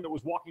gentleman that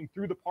was walking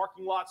through the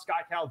parking lot.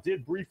 SkyCal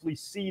did briefly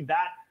see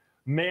that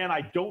man.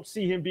 I don't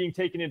see him being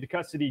taken into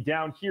custody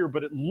down here,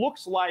 but it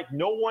looks like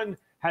no one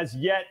has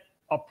yet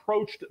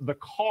approached the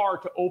car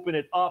to open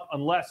it up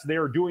unless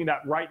they're doing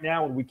that right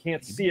now, and we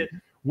can't see it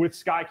with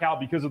SkyCal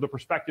because of the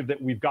perspective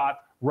that we've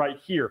got right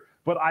here.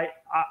 But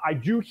I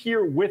do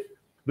hear with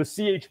the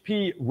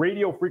CHP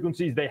radio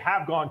frequencies, they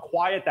have gone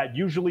quiet. That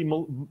usually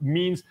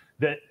means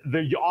that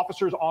the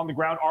officers on the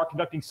ground are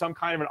conducting some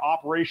kind of an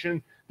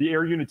operation. The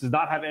air unit does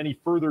not have any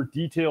further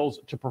details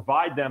to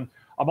provide them.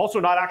 I'm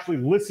also not actually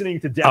listening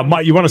to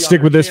Mike, you want to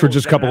stick with this for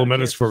just a couple of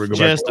minutes before we go back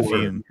Just to a work?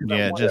 few,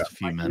 yeah, just a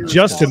few minutes.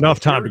 Just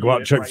enough time to go out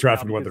and check the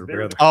traffic and weather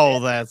together.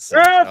 Oh, that's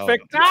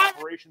Perfect oh,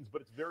 operations,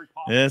 but it's very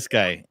this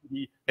guy.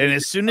 And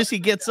as soon as he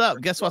gets up,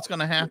 guess what's going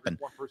to happen?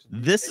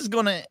 This is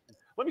going to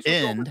Let me switch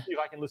over and end, see if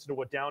I can listen to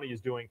what Downey is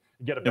doing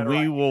and get a and better we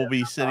idea. will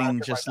be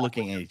sitting just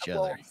looking at each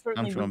other. I'm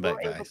Certainly, just going we back,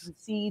 were able guys. to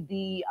see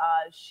the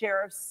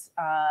sheriff's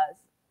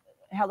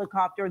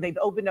helicopter. They've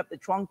opened up the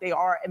trunk. They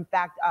are, in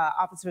fact,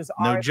 officers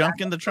are. No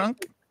junk in the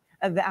trunk?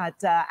 That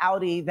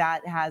Audi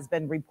that has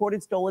been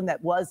reported stolen,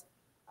 that was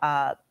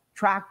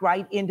tracked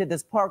right into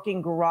this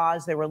parking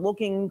garage. They were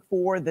looking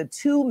for the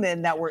two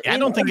men that were I in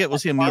don't think the it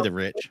was him car. either,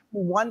 Rich.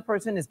 One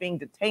person is being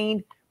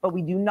detained, but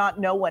we do not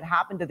know what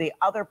happened to the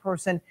other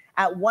person.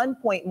 At one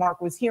point,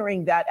 Mark was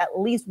hearing that at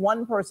least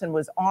one person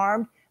was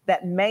armed.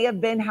 That may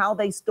have been how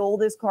they stole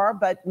this car,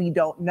 but we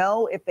don't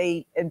know if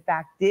they, in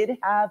fact, did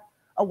have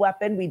a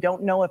weapon. We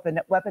don't know if a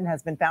weapon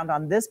has been found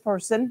on this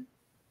person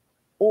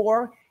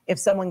or if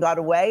someone got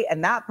away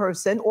and that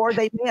person, or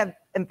they may have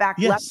in fact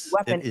left Yes, the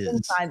weapon it is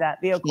inside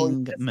that vehicle.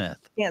 King meth.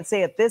 Can't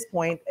say at this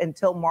point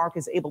until Mark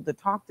is able to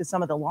talk to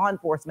some of the law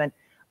enforcement,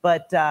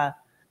 but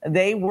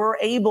they were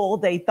able,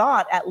 they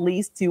thought at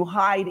least, to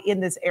hide in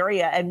this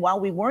area. And while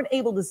we weren't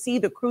able to see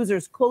the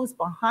cruisers close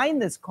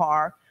behind this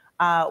car,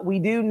 we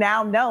do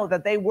now know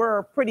that they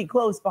were pretty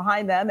close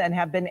behind them and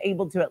have been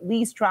able to at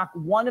least track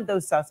one of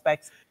those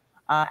suspects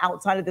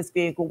outside of this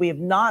vehicle. We have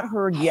not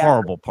heard yet.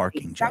 Horrible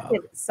parking job.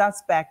 Second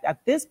suspect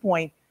at this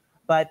point,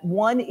 but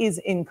one is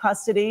in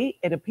custody,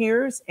 it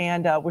appears,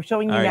 and we're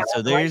showing you All now. right,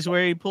 so there's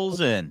where he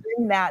pulls in.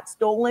 That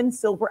stolen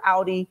silver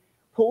Audi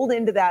pulled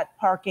into that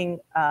parking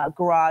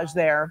garage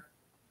there,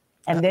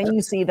 and then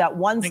you see that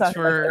one Thanks suspect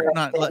for has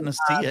not been, letting us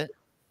see it.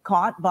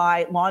 caught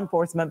by law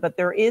enforcement, but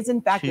there is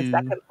in fact a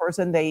second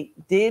person. They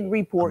did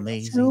report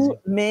two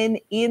men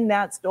in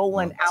that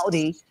stolen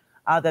Audi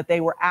that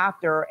they were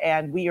after,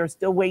 and we are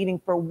still waiting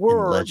for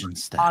word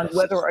on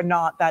whether or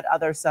not that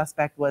other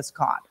suspect was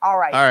caught. All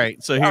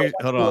right. So here,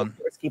 hold on.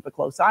 Let's keep a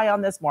close eye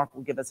on this. Mark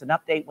will give us an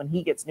update when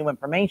he gets new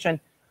information.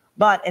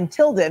 But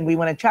until then, we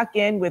want to check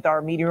in with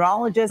our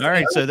meteorologist. All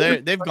right, so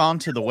they've gone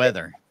to the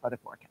weather.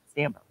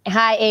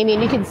 Hi, Amy.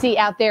 And you can see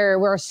out there,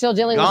 we're still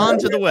dealing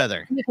with the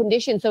weather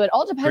conditions. So it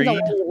all depends on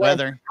Creed, where you live.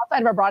 weather.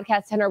 Outside of our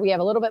broadcast center, we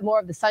have a little bit more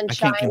of the I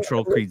sunshine. can't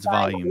control Creed's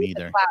volume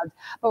either. Clouds,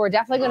 but we're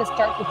definitely going to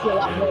start to see a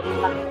lot more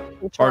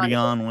clouds Party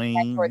on,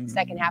 Wayne. for the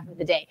second half of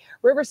the day.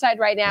 Riverside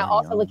right now,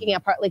 also looking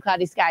at partly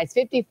cloudy skies,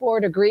 54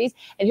 degrees.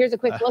 And here's a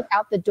quick look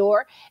out the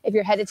door. If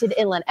you're headed to the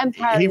Inland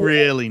Empire, He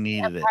really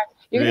needed it.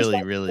 You're gonna Really,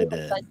 start really seeing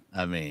did. sun-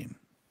 I mean,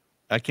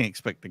 I can't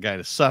expect the guy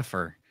to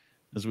suffer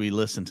as we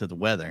listen to the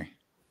weather.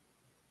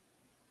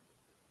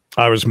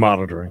 I was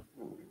monitoring.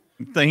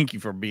 Thank you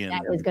for being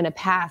that is going to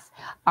pass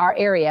our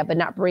area, but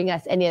not bring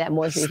us any of that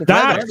moisture.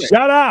 Stop!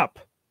 Shut up!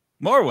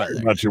 More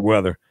weather. About your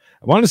weather.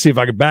 I wanted to see if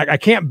I could back. I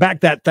can't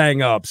back that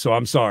thing up, so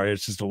I'm sorry.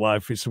 It's just a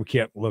live feed, so we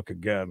can't look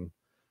again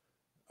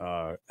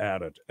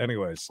at it.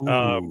 Anyways,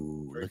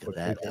 look at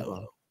that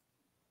though.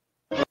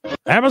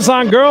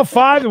 Amazon Girl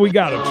 5, we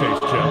got him, Chase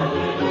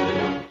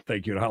Joe.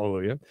 Thank you, and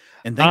hallelujah.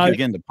 And thank you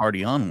again to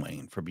Party On,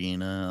 Wayne, for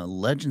being a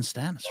legend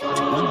status for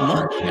 2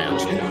 months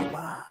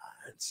now.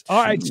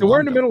 All right, so we're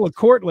in the middle of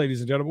court, ladies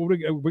and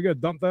gentlemen. We gonna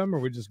dump them, or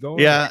we just going?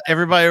 Yeah,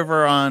 everybody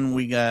over on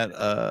We Got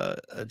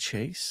a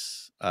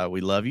Chase.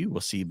 We love you. We'll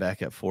see you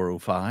back at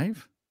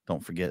 4:05.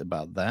 Don't forget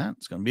about that.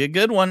 It's going to be a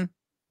good one.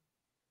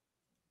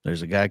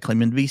 There's a guy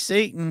claiming to be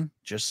Satan.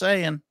 Just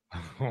saying.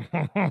 So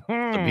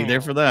be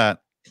there for that.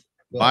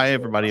 Bye,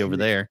 everybody over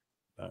there.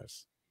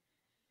 Nice.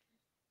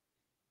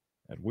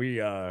 And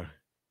we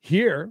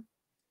here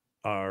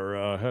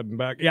are heading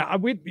back. Yeah,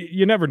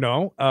 you never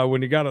know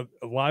when you got a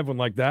live one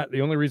like that. The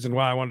only reason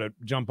why I wanted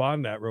to jump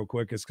on that real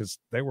quick is because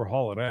they were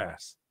hauling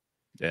ass.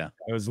 Yeah,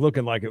 it was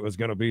looking like it was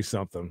going to be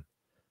something.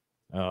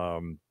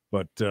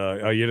 But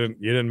you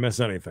didn't miss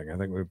anything. I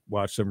think we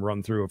watched them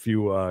run through a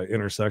few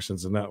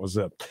intersections, and that was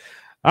it.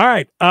 All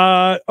right,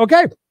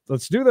 okay,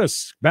 let's do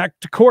this. Back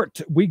to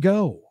court we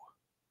go.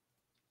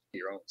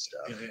 Your own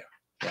stuff.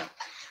 Yeah.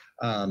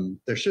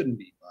 There shouldn't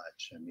be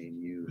much. I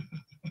mean,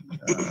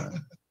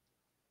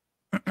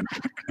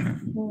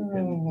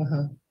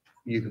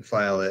 you can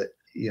file it.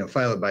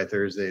 File it by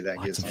Thursday.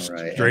 That gets all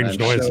right. Strange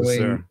noises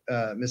there.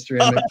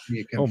 Mr. Emmett,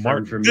 you confirm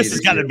Mark, for me. this has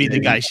got to be the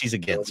guy she's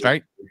against,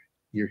 right?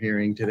 You're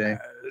hearing today.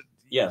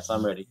 Yes,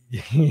 I'm ready.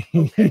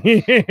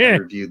 Okay. I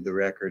reviewed the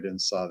record and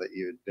saw that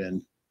you had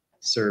been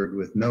served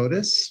with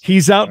notice.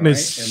 He's out in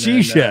his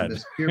she shed.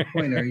 Ms.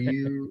 Pierpoint, are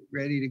you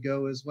ready to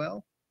go as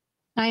well?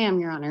 I am,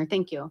 Your Honor.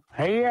 Thank you.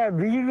 Hey, yeah,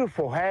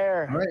 beautiful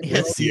hair. All right.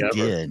 Yes, he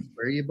did.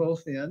 Where are you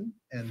both in?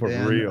 And For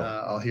then real.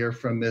 I'll hear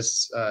from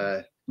Miss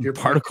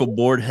Particle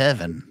Board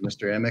Heaven.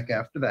 Mr. Emick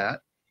after that.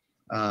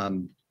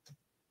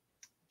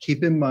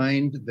 Keep in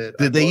mind that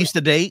Did they used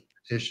to date?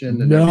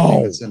 Petition and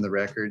everything that's in the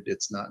record.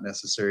 It's not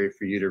necessary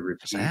for you to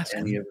repeat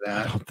any of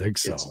that. I don't think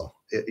so.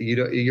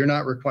 You're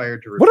not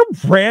required to repeat. What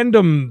a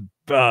random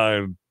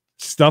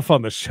stuff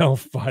on the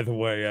shelf, by the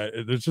way.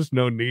 There's just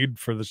no need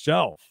for the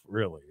shelf,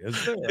 really.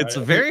 Is there? It's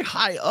a very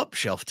high up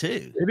shelf,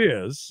 too. It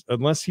is,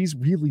 unless he's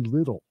really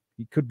little.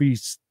 He could be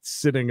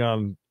sitting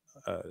on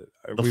are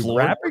The we floor?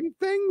 wrapping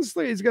things?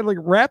 He's got like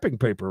wrapping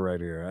paper right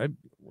here. I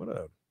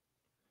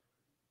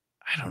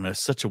don't know.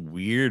 Such a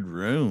weird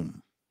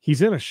room.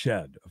 He's in a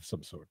shed of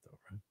some sort, though,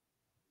 right?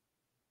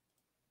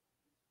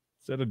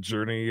 Is that a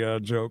Journey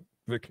joke,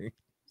 Vicky?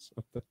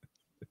 Something.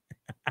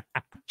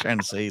 Trying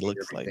to say he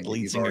looks like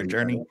lead singer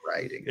Journey.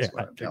 Writing Yeah, is what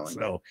I I'm think telling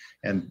so.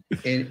 you. And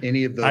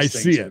any of those I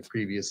things see that have it.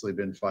 previously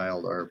been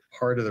filed are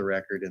part of the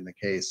record in the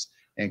case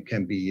and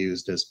can be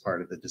used as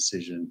part of the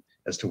decision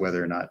as to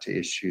whether or not to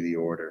issue the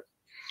order.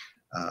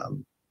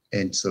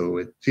 And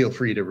so feel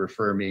free to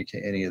refer me to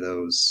any of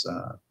those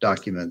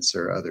documents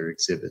or other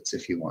exhibits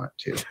if you want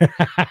to.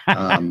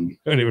 Don't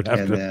even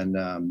have to. Then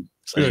Don't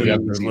even have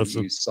to you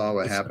listen. saw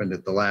what happened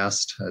at the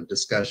last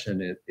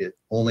discussion. It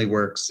only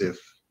works if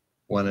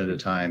one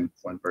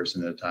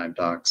person at a time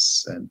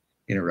talks, and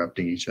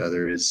interrupting each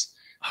other is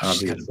Oh,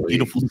 she's got a obviously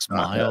beautiful not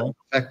smile.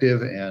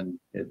 effective, and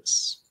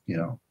it's you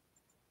know,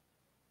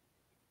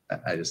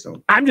 I just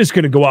don't. I'm just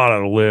going to go out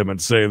on a limb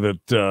and say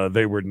that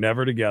they were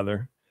never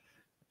together.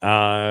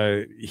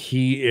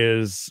 He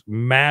is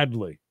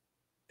madly,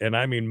 and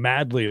I mean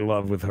madly, in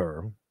love with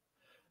her,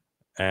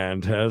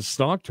 and has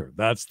stalked her.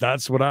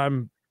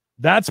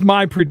 That's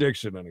my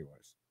prediction, anyways.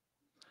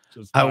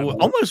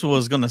 Almost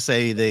was going to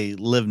say they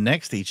live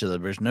next to each other,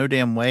 but there's no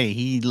damn way.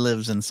 He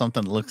lives in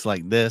something that looks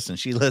like this, and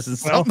she lives in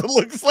something that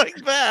looks like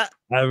that.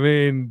 I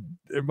mean,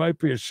 there might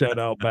be a shed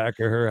out back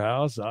of her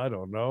house. I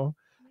don't know.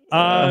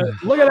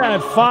 Look at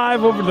that,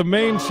 5 over the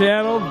main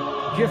channel.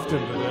 Gifted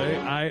today.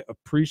 I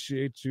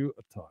appreciate you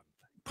a ton.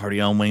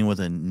 Party on Wayne with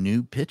a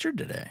new picture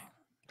today.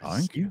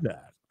 Thank you.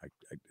 That.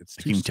 It's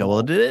I can tell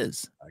what it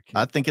is.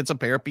 I think it's a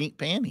pair of pink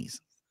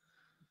panties.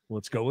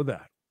 Let's go with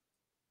that.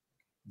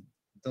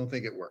 Don't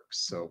think it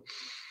works. So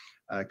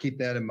keep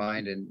that in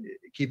mind, and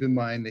keep in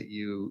mind that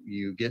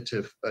you get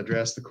to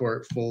address the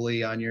court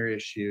fully on your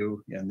issue,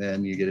 and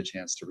then you get a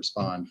chance to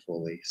respond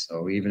fully.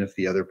 So even if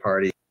the other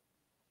party.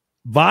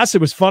 Voss,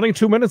 it was funny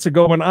 2 minutes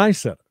ago when I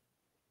said it.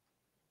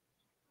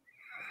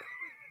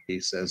 He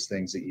says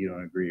things that you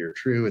don't agree are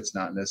true. It's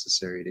not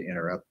necessary to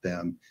interrupt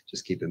them.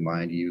 Just keep in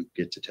mind, you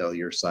get to tell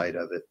your side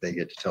of it. They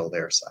get to tell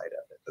their side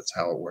of it. That's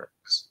how it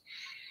works.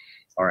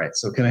 All right.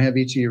 So can I have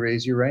each of you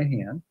raise your right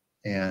hand?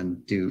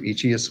 And do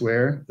each of you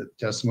swear that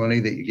the testimony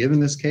that you give in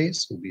this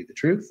case will be the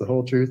truth, the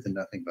whole truth, and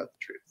nothing but the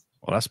truth?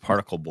 Well, that's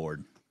particle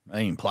board. I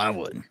ain't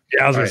plywood.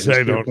 Yeah, I was All going right, to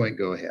say, Mr. don't. Point,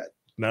 go ahead.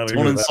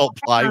 Don't insult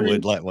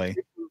plywood that way.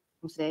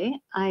 Today,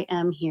 I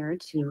am here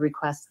to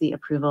request the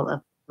approval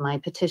of my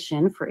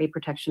petition for a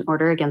protection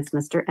order against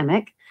Mr.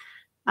 Emick.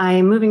 I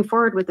am moving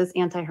forward with this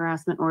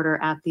anti-harassment order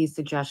at the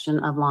suggestion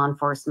of law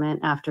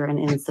enforcement after an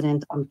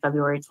incident on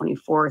February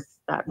 24th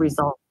that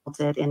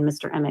resulted in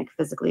Mr. Emick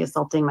physically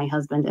assaulting my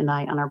husband and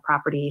I on our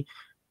property.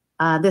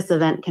 This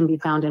event can be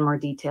found in more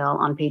detail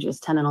on pages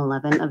 10 and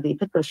 11 of the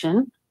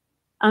petition.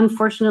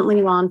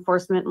 Unfortunately, law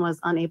enforcement was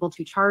unable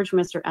to charge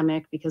Mr.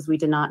 Emick because we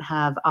did not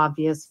have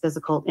obvious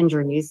physical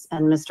injuries,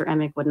 and Mr.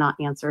 Emick would not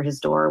answer his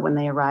door when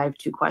they arrived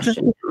to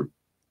question him.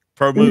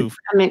 Pro move. Mr.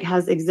 Emick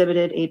has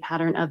exhibited a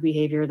pattern of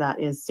behavior that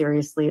is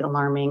seriously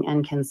alarming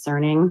and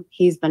concerning.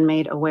 He's been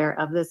made aware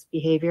of this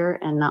behavior,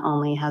 and not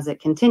only has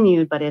it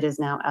continued, but it is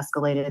now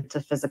escalated to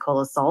physical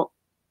assault.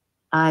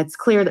 It's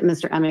clear that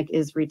Mr. Emick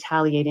is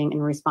retaliating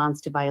in response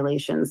to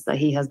violations that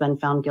he has been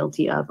found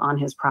guilty of on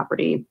his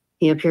property.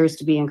 He appears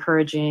to be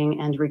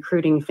encouraging and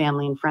recruiting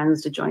family and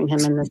friends to join him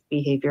in this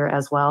behavior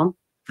as well.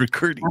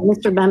 Recruiting.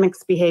 Mr.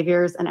 Emick's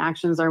behaviors and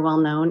actions are well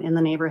known in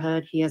the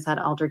neighborhood. He has had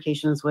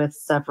altercations with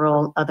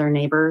several other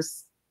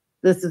neighbors.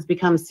 This has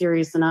become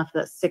serious enough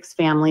that 6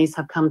 families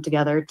have come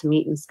together to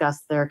meet and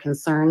discuss their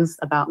concerns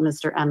about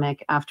Mr.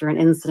 Emick after an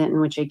incident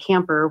in which a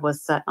camper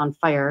was set on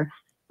fire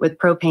with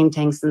propane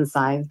tanks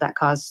inside that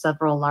caused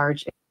several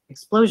large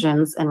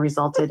explosions and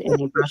resulted in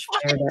a brush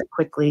fire that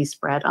quickly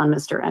spread on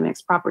Mr.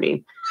 Emick's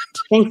property.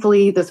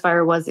 Thankfully, this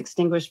fire was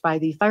extinguished by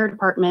the fire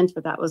department,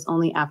 but that was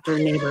only after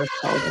neighbors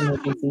called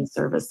emergency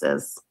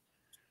services.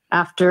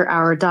 After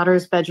our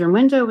daughter's bedroom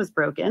window was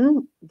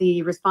broken,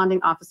 the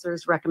responding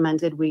officers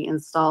recommended we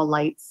install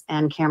lights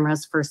and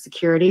cameras for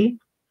security.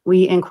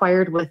 We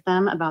inquired with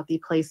them about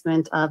the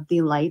placement of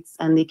the lights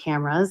and the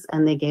cameras,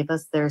 and they gave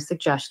us their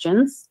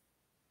suggestions.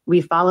 We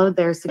followed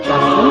their suggestions,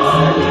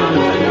 and on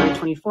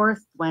February 24th,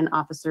 when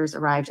officers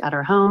arrived at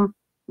our home,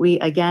 we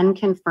again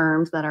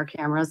confirmed that our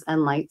cameras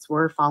and lights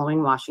were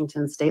following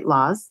Washington state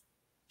laws.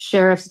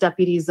 Sheriff's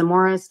Deputy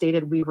Zamora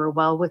stated we were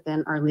well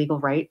within our legal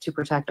right to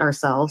protect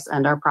ourselves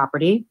and our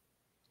property.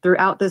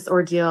 Throughout this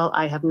ordeal,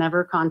 I have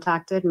never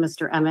contacted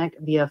Mr. Emick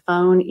via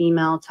phone,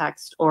 email,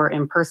 text, or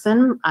in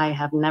person. I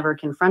have never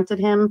confronted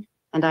him,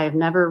 and I have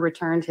never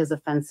returned his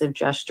offensive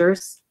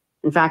gestures.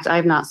 In fact, I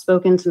have not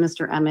spoken to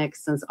Mr. Emick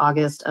since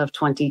August of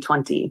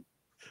 2020.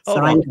 So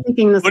I'm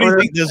thinking this. What do you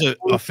think those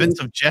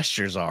offensive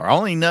gestures are? I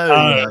only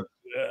know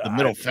the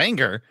middle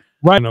finger.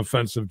 Right, an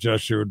offensive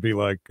gesture would be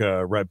like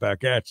right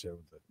back at you.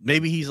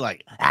 Maybe he's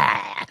like,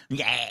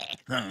 yeah.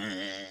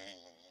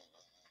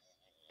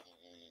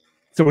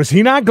 So was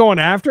he not going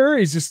after her?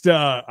 He's just,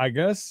 I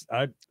guess.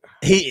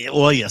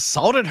 He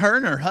assaulted her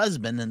and her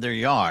husband in their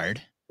yard.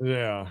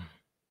 Yeah.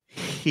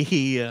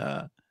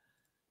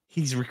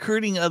 He's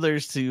recruiting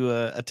others to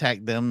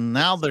attack them.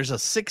 Now there's a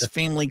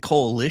 6-family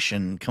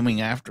coalition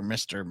coming after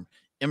Mr.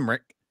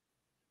 Emmerich.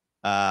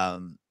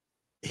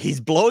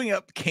 He's blowing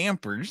up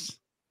campers,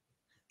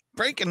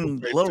 breaking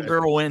little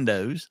girl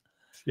windows,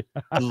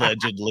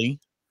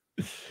 allegedly.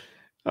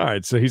 All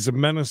right, so he's a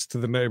menace to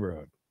the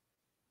neighborhood.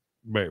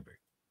 Maybe.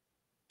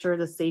 Ensure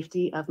the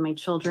safety of my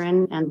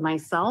children and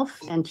myself,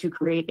 and to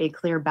create a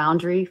clear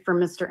boundary for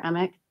Mr.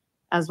 Emick,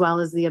 as well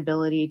as the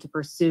ability to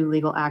pursue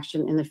legal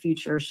action in the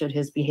future should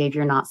his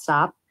behavior not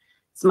stop.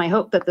 It's my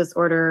hope that this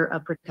order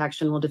of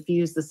protection will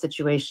diffuse the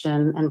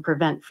situation and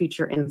prevent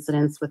future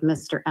incidents with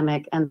Mr.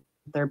 Emick and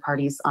third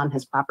parties on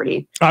his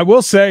property. I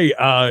will say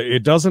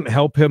it doesn't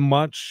help him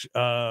much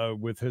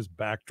with his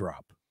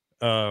backdrop.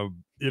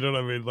 You know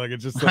what I mean? Like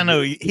it's just. I know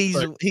like,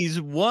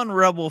 he's one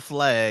rebel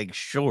flag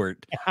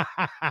short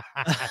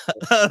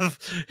of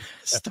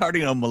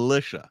starting a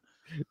militia.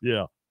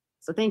 Yeah.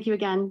 So thank you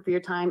again for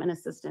your time and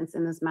assistance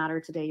in this matter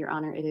today, Your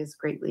Honor. It is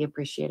greatly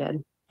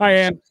appreciated. Hi,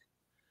 Ann.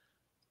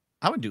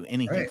 I would do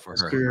anything All right, for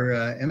her.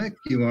 Mr. Emick,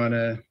 you want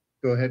to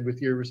go ahead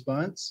with your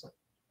response?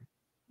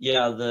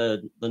 Yeah,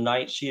 the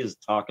night she is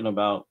talking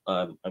about,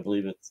 I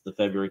believe it's the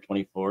February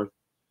 24th.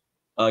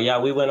 Yeah,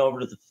 we went over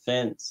to the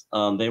fence.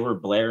 They were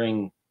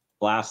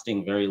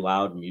blasting very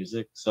loud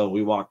music. So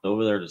we walked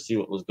over there to see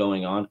what was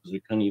going on because we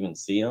couldn't even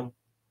see them.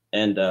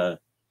 And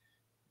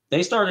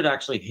they started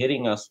actually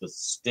hitting us with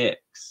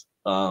sticks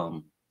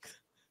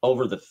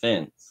over the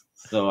fence.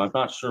 So I'm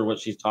not sure what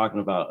she's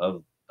talking about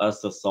of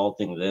us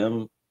assaulting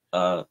them.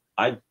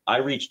 I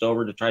reached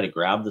over to try to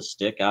grab the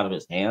stick out of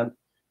his hand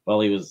while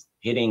he was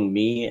hitting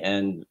me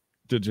and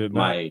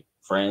my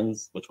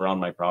friends, which were on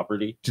my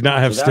property. Do you not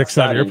have So sticks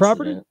that's on that your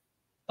property?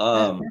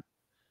 incident.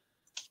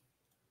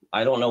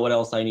 I don't know what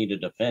else I need to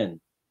defend.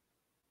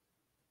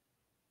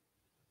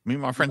 Me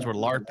and my friends were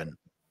LARPing.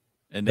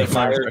 And they The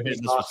fire started she's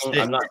hitting us with talking,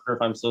 sticks. I'm not sure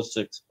if I'm supposed to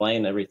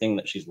explain everything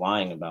that she's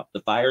lying about.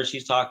 The fire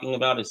she's talking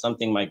about is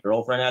something my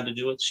girlfriend had to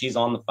do with. She's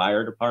on the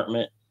fire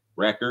department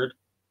record.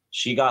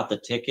 She got the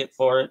ticket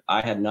for it.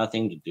 I had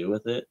nothing to do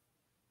with it.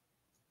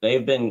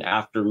 They've been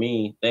after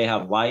me. They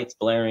have lights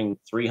blaring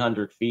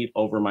 300 feet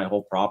over my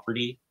whole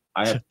property.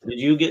 Did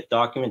you get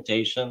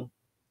documentation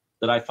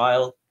that I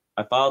filed?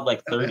 I filed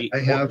like 30. I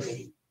have.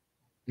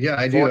 Yeah,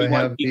 I do. I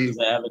 41 have pieces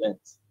of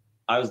evidence.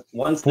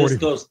 Once this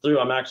goes through,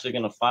 I'm actually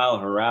going to file a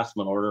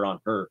harassment order on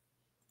her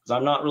because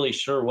I'm not really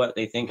sure what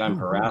they think I'm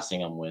harassing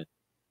them with.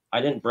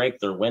 I didn't break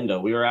their window.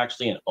 We were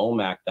actually in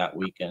OMAC that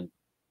weekend.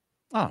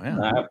 Oh yeah,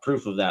 and I have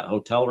proof of that.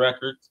 Hotel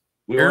records.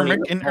 Ermac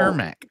and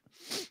Ermac.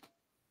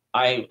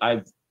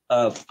 I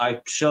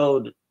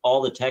showed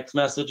all the text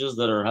messages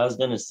that her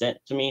husband has sent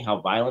to me,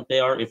 how violent they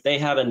are. If they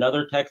had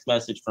another text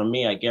message from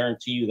me, I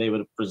guarantee you they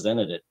would have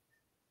presented it.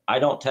 I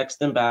don't text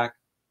them back.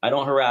 I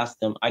don't harass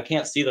them. I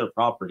can't see their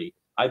property.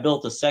 I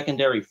built a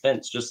secondary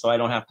fence just so I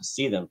don't have to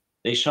see them.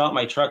 They shot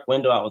my truck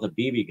window out with a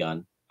BB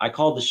gun. I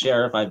called the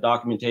sheriff. I have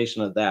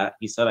documentation of that.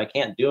 He said I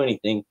can't do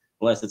anything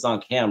unless it's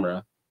on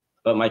camera.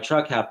 But my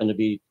truck happened to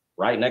be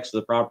right next to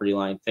the property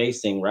line,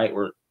 facing right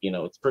where,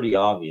 it's pretty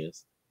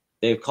obvious.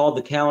 They've called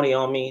the county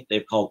on me.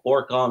 They've called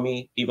ORC on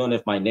me, even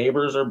if my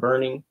neighbors are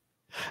burning.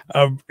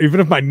 Even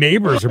if my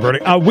neighbors are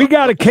burning. We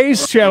got a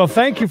case, channel.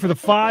 Thank you for the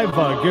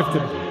 5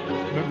 gifted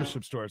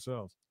memberships to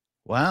ourselves.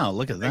 Wow,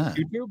 look at that.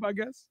 YouTube, I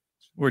guess.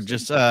 We're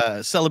just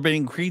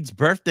celebrating Creed's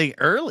birthday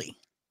early.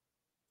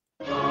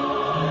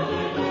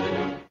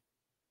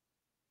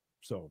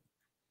 So,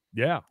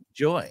 yeah.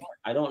 Joy.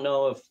 I don't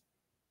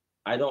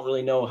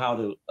really know how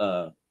to,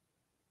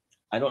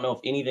 I don't know if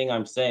anything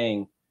I'm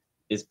saying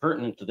is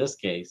pertinent to this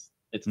case.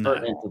 It's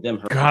pertinent to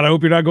them. God, I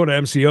hope you're not going to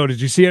MCO.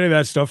 Did you see any of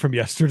that stuff from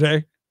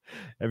yesterday?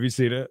 Have you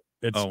seen it?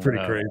 It's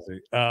pretty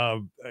crazy.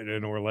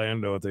 In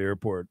Orlando at the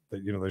airport,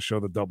 that they show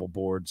the double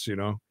boards.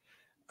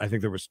 I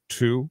think there was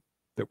 2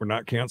 that were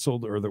not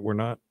canceled or that were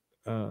not.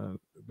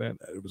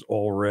 It was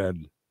all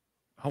red.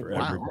 Oh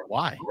wow!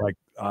 Why? Like,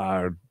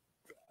 I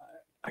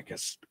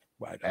guess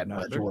I'm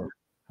not sure.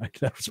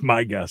 That was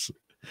my guess.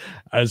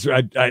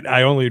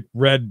 I only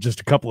read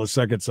just a couple of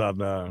seconds on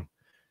the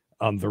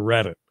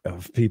Reddit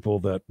of people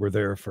that were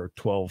there for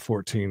 12,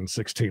 14,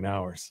 16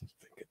 hours. I'm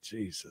thinking,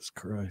 Jesus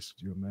Christ,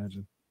 do you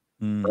imagine?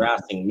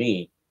 Harassing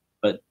me,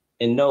 but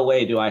in no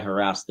way do I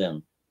harass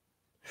them.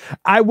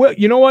 I will.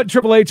 You know what,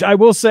 Triple H, I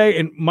will say,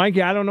 and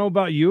Mikey, I don't know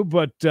about you,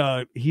 but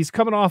he's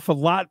coming off a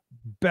lot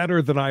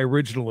better than I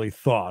originally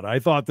thought. I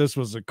thought this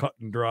was a cut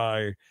and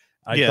dry.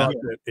 I thought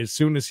that as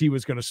soon as he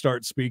was going to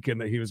start speaking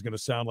that he was going to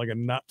sound like a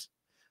nut.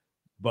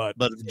 But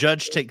if the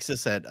judge takes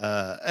this at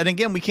and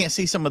again, we can't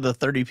see some of the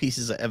 30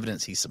 pieces of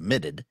evidence he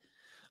submitted.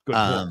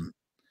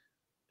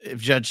 If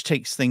judge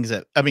takes things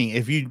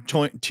if you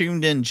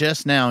tuned in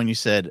just now and you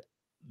said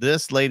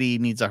this lady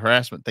needs a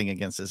harassment thing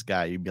against this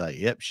guy, you'd be like,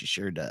 yep, she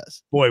sure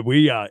does. Boy,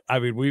 we kind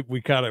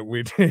of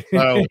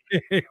well,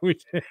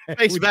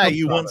 face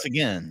value once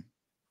again.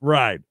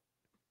 Right.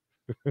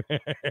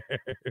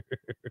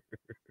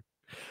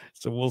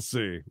 So we'll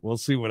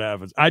see what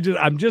happens.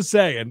 I'm just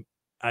saying,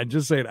 I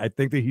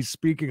think that he's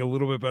speaking a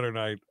little bit better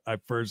than I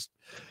first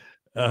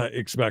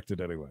expected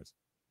anyways.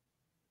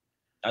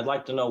 I'd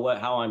like to know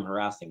how I'm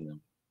harassing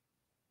them.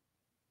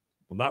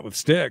 Well, not with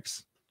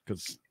sticks,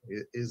 because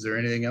is there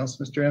anything else,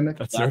 Mr. Emick?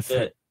 That's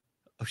it.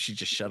 Oh, she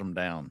just shut him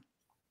down.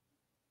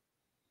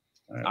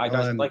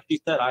 Right, like you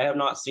said, I have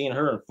not seen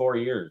her in 4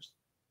 years.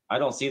 I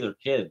don't see their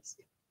kids.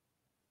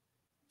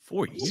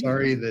 4 years.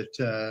 Sorry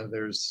that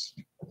there's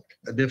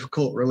a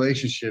difficult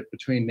relationship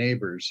between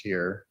neighbors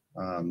here.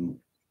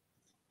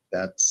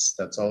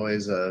 That's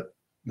always a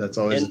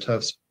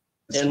tough.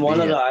 And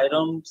one of the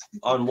items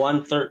on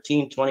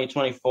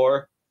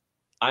 1/13/2024,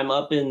 I'm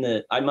up in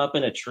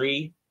a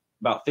tree,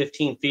 about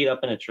 15 feet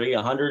up in a tree,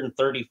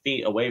 130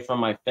 feet away from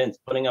my fence,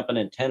 putting up an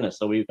antenna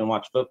so we can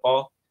watch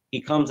football.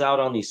 he comes out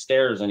on these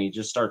stairs and he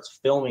just starts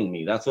filming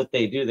me. That's what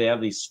they do. They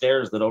have these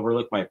stairs that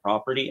overlook my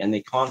property and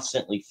they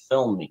constantly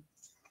film me.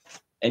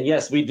 And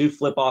yes, we do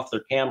flip off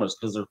their cameras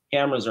because their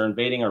cameras are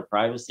invading our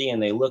privacy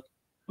and they look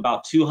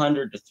about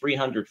 200 to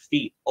 300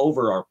 feet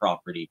over our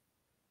property.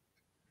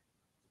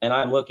 And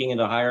I'm looking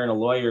into hiring a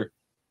lawyer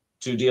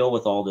to deal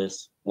with all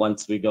this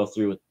once we go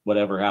through with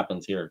whatever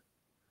happens here.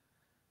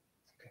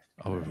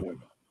 Oh,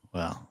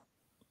 well,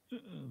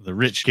 the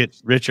rich get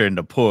richer and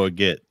the poor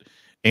get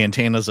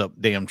antennas up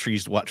damn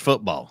trees to watch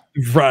football.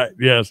 Right.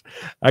 Yes.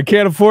 I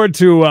can't afford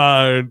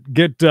to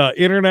get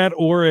internet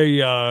or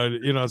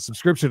a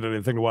subscription to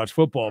anything to watch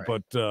football,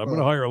 but I'm going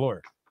to hire a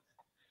lawyer.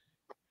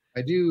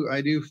 I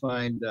do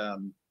find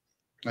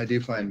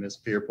Ms.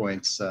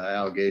 Pierpoint's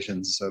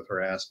allegations of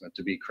harassment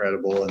to be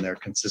credible, and they're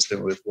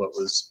consistent with what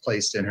was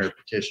placed in her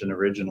petition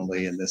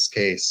originally in this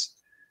case.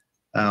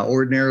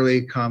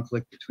 Ordinarily,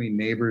 conflict between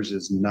neighbors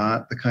is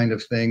not the kind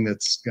of thing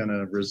that's going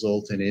to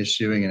result in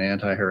issuing an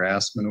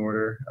anti-harassment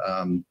order.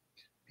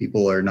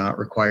 People are not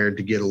required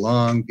to get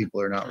along.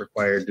 People are not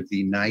required to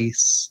be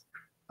nice.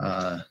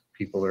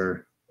 People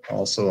are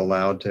also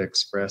allowed to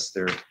express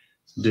their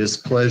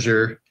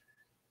displeasure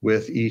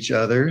with each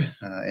other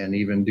and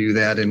even do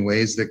that in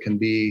ways that can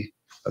be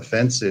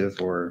offensive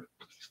or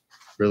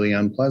really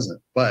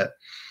unpleasant. But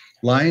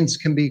lines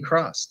can be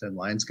crossed, and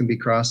lines can be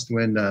crossed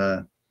when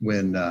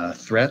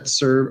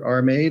threats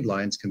are made.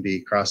 Lines can be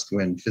crossed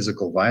when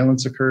physical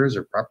violence occurs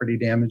or property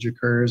damage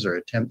occurs or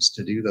attempts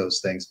to do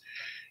those things.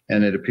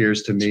 And it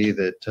appears to me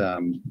that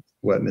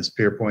what Ms.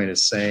 Pierpoint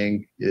is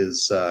saying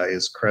is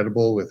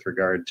credible with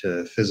regard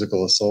to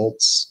physical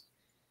assaults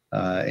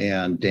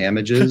and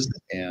damages.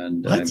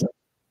 And I'm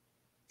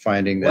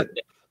finding that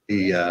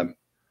the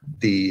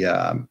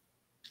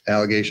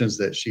allegations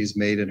that she's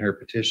made in her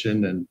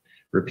petition and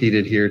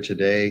repeated here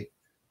today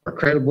are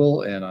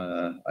credible, and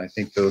I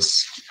think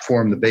those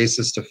form the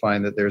basis to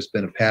find that there's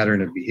been a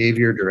pattern of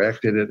behavior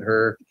directed at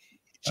her,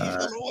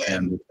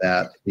 and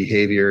that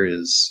behavior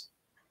is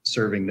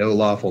serving no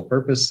lawful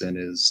purpose and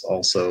is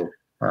also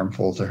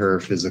harmful to her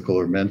physical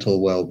or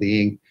mental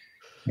well-being,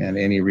 and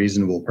any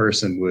reasonable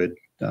person would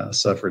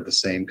suffer the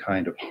same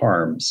kind of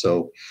harm.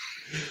 So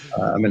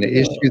I'm going to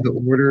issue the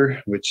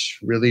order, which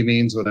really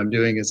means what I'm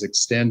doing is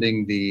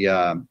extending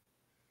the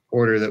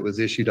order that was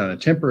issued on a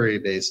temporary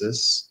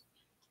basis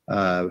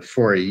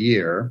for a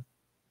year.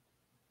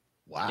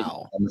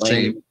 Wow. On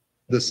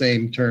the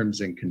same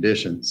terms and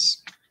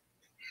conditions.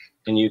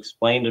 Can you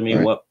explain to me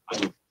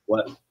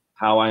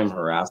how I'm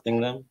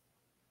harassing them?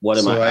 What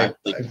am I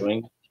actually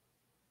doing?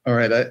 All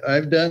right,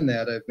 I've done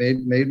that. I've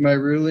made my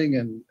ruling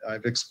and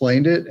I've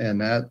explained it, and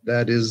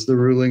that is the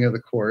ruling of the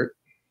court.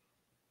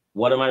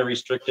 What am I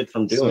restricted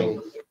from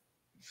doing? So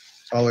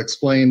I'll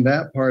explain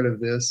that part of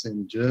this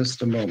in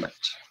just a moment.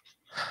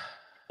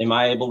 Am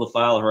I able to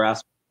file a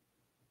harassment?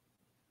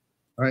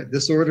 All right,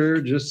 this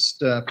order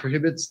just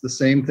prohibits the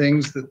same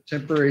things that the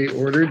temporary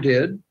order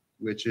did,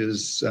 which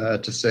is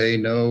to say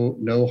no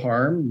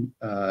harm,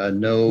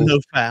 no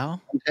foul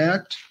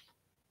contact,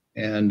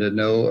 and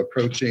no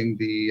approaching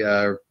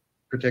the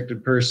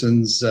protected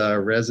person's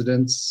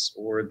residence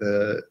or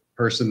the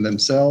person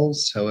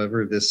themselves.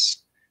 However,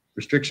 this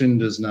restriction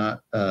does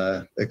not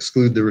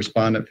exclude the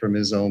respondent from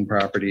his own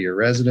property or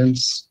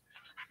residence,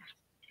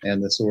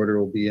 and this order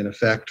will be in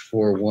effect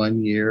for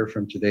 1 year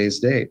from today's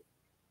date.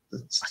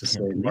 That's to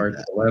say March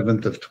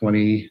 11th of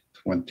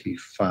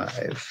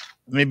 2025.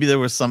 Maybe there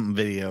was some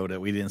video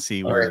that we didn't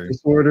see where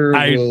this order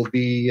will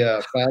be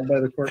filed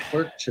by the court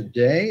clerk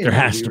today. There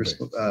has to be.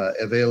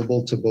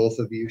 Available to both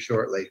of you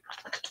shortly.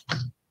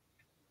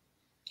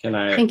 Can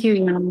I? Thank you,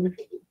 Your Honor.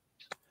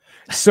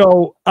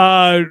 So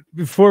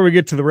before we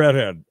get to the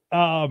redhead,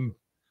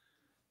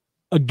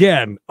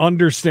 again,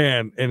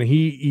 understand, and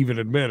he even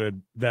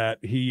admitted that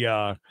he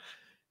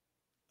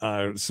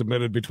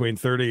submitted between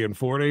 30 and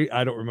 40.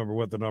 I don't remember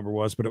what the number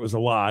was, but it was a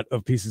lot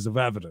of pieces of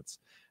evidence.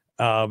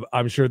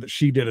 I'm sure that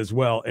she did as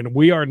well. And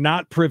we are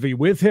not privy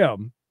with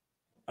him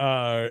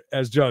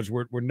as judge.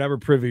 We're never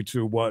privy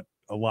to what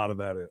a lot of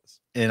that is.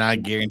 And I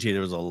guarantee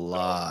there was a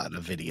lot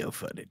of video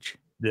footage.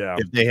 Yeah.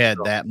 If they had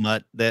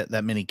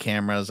that many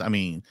cameras, I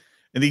mean,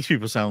 and these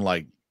people sound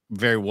like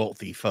very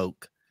wealthy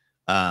folk.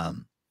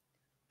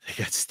 They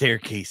got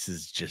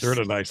staircases just they're in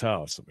a nice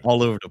house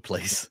all over the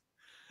place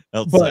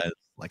outside,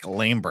 like a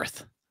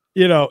Lambeth.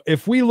 You know,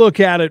 if we look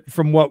at it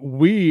from what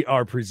we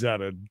are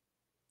presented,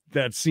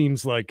 that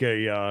seems like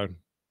a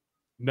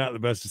not the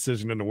best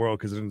decision in the world,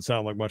 because it didn't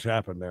sound like much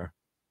happened there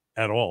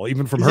at all,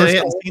 even from her. They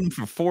hadn't seen him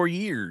for 4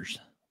 years.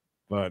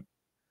 But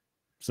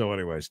so,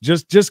 anyways,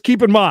 just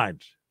keep in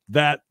mind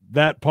that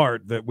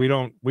part that we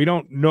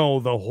don't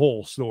know the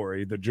whole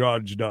story. The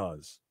judge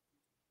does.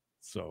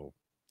 So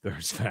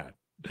there's that.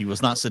 He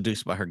was not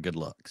seduced by her good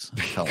looks.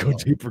 Go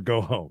deep or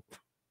go home.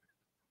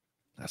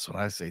 That's what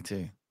I say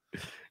too.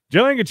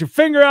 Jillian, get your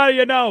finger out of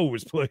your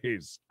nose,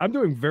 please. I'm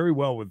doing very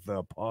well with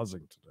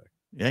pausing today.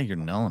 Yeah, you're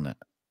nailing it.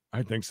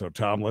 I think so,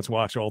 Tom. Let's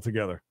watch all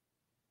together.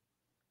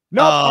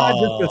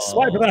 No, just a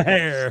swipe of the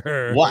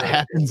hair. What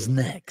happens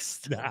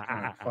next?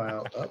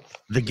 File up.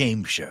 The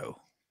game show.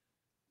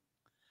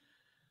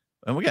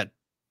 And we got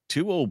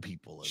 2 old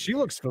people. She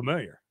looks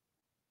familiar.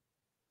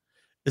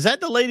 Is that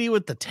the lady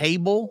with the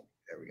table?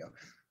 There we go.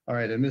 All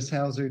right. And Ms.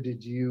 Hauser,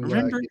 did you get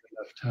Remember?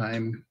 enough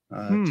time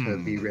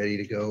to be ready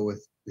to go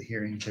with the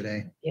hearing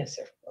today? Yes,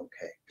 sir.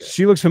 Okay.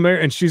 She looks familiar,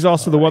 and she's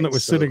also the one that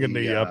was so sitting in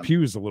the, the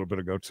pews a little bit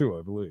ago too,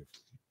 I believe.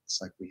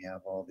 It's like we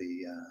have all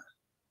the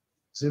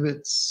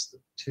exhibits, the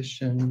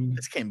petition.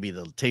 This can't be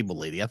the table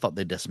lady. I thought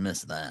they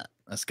dismissed that.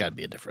 That's got to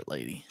be a different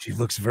lady. She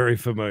looks very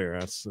familiar.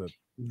 That's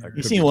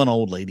You've seen one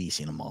old lady, you've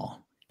seen them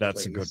all.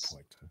 That's a good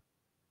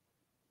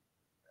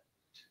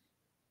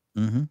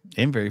point.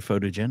 And very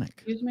photogenic.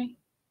 Excuse me.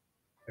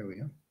 There we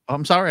go. Oh,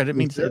 I'm sorry, I didn't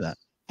mean to say that.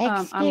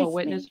 I'm a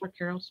witness for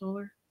Carol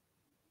Solar.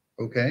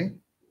 Okay.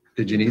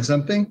 Did you need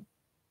something?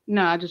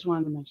 No, I just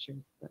wanted to make sure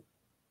that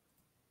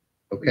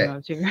Okay. I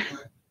was here.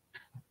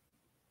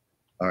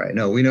 All right.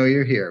 No, we know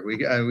you're here. We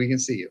can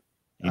see you.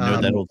 You know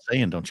that old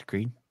saying, don't you,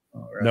 Creed?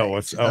 All right. No,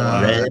 it's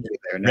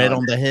red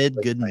on the head,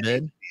 good in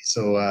bed.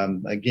 So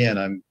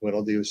again, what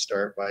I'll do is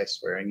start by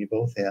swearing you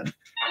both in.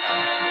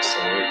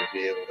 So you'll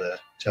be able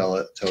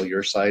to tell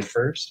your side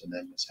first, and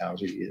then Ms.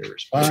 Hauser, you either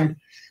respond.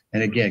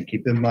 And again,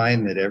 keep in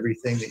mind that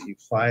everything that you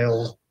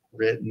filed,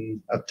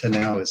 written up to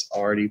now is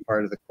already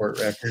part of the court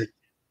record,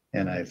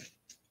 and I've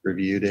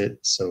reviewed it,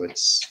 so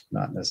it's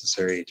not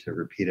necessary to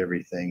repeat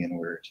everything in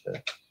order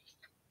to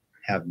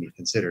have me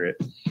consider it.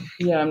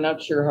 Yeah, I'm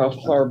not sure how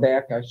far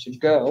back I should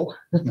go.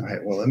 All right,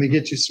 well, let me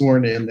get you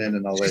sworn in then,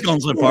 and I'll let She's going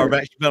so far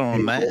back, she's been on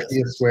a mask.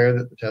 You swear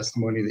that the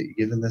testimony that you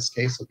give in this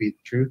case will be the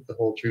truth, the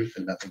whole truth,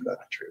 and nothing but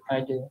the truth.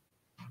 I do.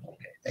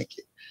 Okay, thank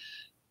you.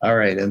 All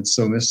right, and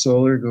so Ms.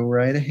 Solar, go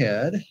right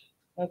ahead.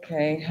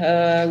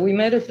 Okay, we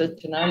met at the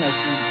Tenino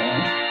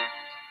Food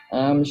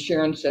Bank.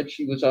 Sharon said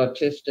she was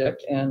autistic,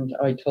 and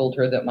I told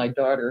her that my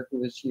daughter,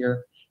 who is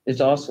here, is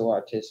also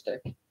autistic.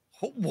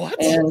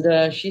 What?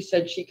 And she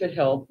said she could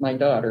help my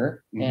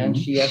daughter, and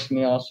she asked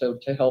me also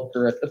to help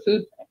her at the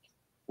food bank,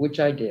 which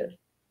I did.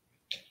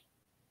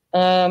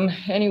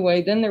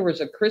 Anyway, then there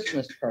was a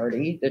Christmas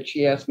party that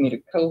she asked me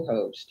to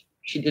co-host.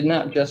 She did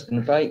not just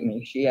invite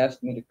me, she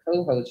asked me to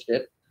co-host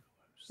it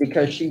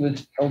because she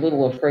was a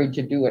little afraid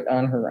to do it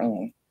on her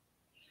own.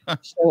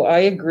 So I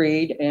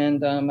agreed, and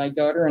my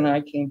daughter and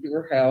I came to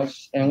her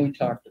house and we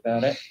talked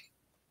about it.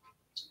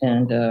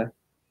 And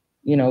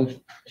you know,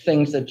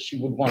 things that she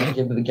would want to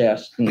give the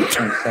guests and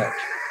such.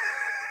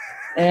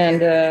 And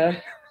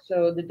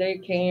so the day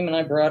came and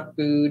I brought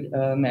food,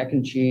 mac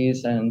and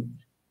cheese, and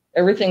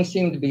everything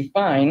seemed to be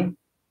fine.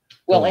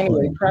 Well,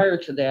 anyway, prior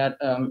to that,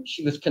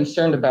 she was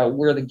concerned about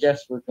where the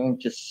guests were going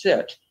to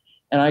sit.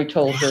 And I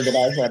told her that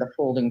I had a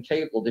folding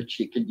table that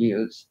she could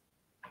use.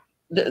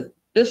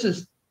 This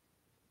is,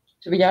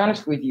 to be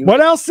honest with you. What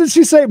else did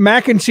she say?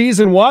 Mac and cheese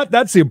and what?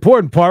 That's the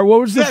important part.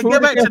 What was the food? Go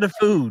back to the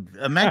food.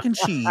 Mac and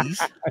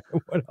cheese.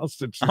 What else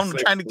did she I'm say?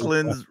 trying to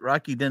cleanse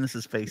Rocky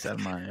Dennis's face out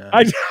of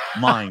my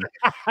mind.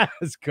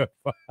 That's good,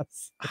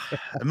 boss.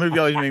 The movie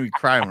always made me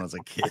cry when I was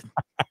a kid.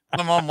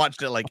 My mom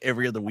watched it like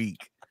every other week.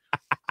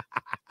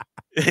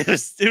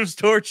 It was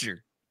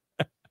torture.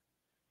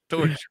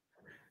 Torture.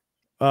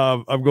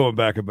 I'm going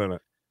back a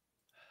minute.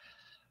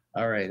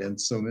 All right, and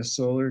so Ms.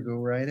 Solar, go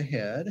right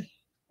ahead.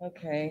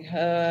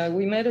 Okay,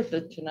 we met at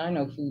the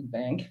Tenino Food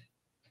Bank.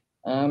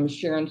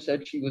 Sharon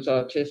said she was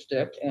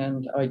autistic,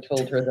 and I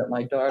told her that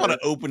my daughter. What an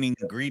opening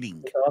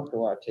greeting. Was also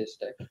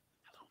autistic,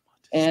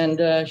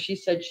 and she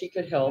said she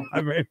could help.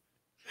 I mean,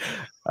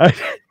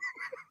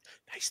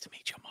 nice to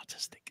meet you. I'm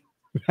autistic.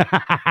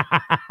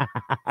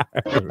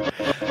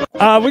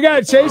 We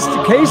got a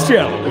case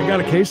channel. We got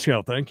a case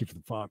channel. Thank you for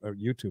the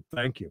YouTube.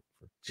 Thank you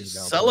for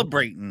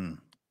Celebrating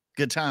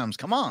good times.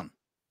 Come on.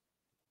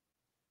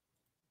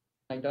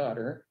 My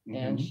daughter,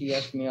 and she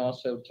asked me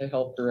also to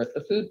help her at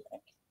the food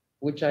bank,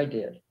 which I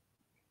did.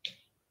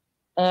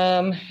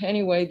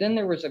 Anyway, then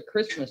there was a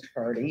Christmas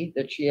party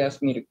that she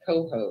asked me to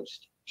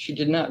co-host. She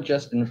did not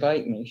just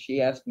invite me, she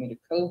asked me to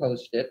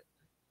co-host it.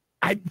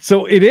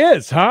 So it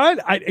is, huh?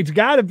 It's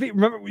got to be.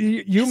 Remember,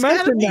 you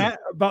mentioned that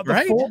about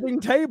the folding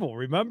table.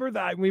 Remember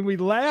that? I mean, we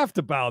laughed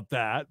about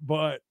that,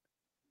 but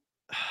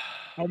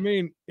I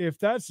mean, if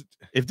this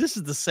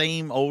is the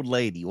same old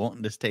lady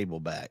wanting this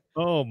table back,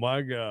 oh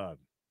my God.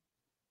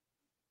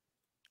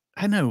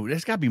 I know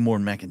there's got to be more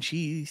than mac and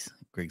cheese.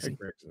 Griggsy.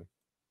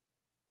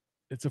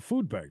 It's a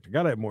food bank. You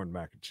got to have more than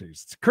mac and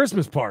cheese. It's a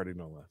Christmas party,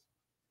 no less.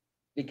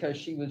 Because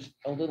she was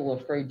a little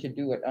afraid to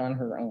do it on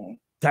her own.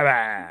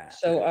 Ta-da!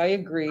 So I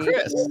agreed,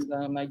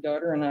 and my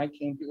daughter and I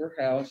came to her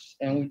house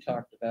and we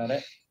talked about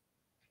it.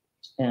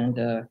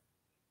 And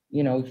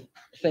you know,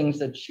 things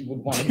that she would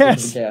want to give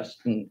the guests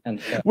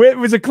and stuff. It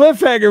was a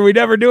cliffhanger we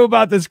never knew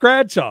about the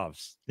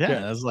scratch-offs.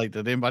 Yeah, I was like,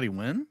 did anybody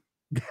win?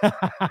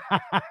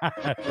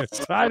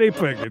 Tiny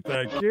Piggy,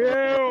 thank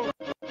you.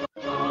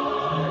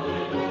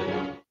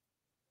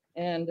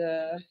 And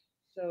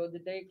so the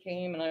day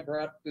came and I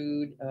brought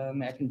food,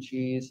 mac and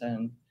cheese,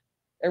 and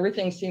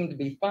everything seemed to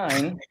be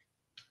fine.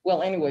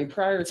 Well, anyway,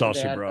 prior to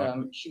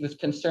that, she was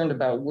concerned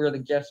about where the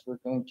guests were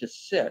going to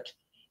sit.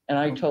 And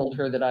I told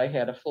her that I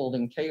had a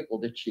folding table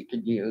that she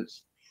could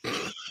use.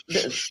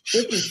 this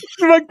is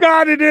Oh my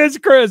God, it is,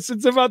 Chris.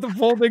 It's about the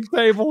folding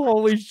table.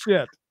 Holy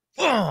shit.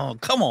 Oh,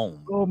 come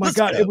on. Oh my Let's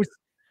God. go. It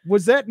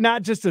was that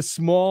not just a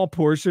small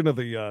portion of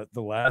the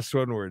last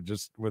one where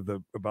just with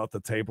the about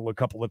the table a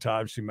couple of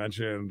times she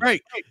mentioned?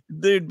 Right.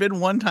 There'd been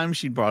one time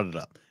she brought it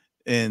up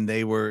and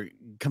they were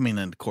coming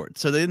into court.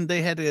 So then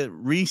they had to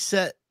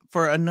reset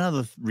for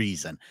another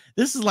reason.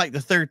 This is like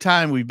the third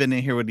time we've been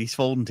in here with these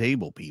folding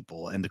table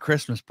people and the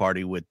Christmas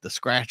party with the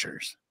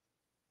scratchers.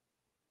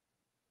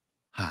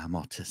 Hi, I'm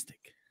autistic.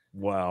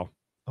 Wow.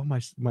 Oh,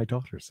 my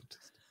daughter's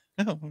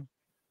autistic. Oh,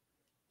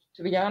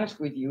 to be honest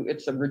with you,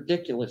 it's a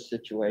ridiculous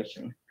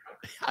situation.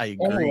 I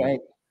agree. Anyway,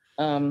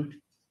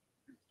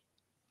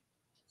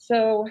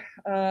 so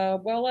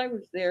while I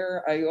was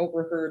there, I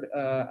overheard,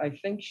 I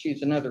think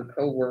she's another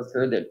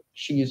coworker that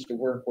she used to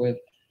work with,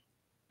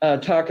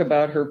 talk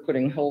about her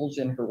putting holes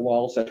in her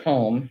walls at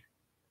home,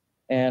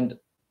 and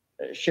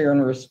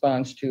Sharon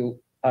responds to,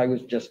 "I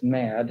was just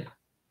mad."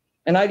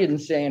 And I didn't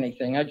say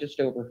anything. I just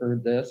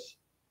overheard this.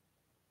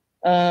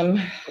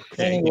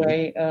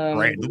 Anyway,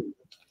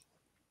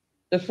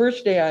 the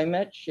first day I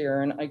met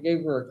Sharon, I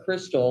gave her a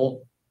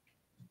crystal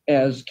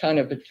as kind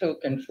of a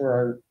token for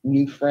our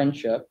new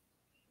friendship.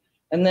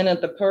 And then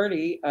at the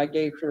party, I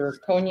gave her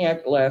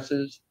cognac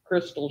glasses,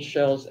 crystal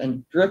shells,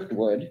 and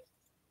driftwood.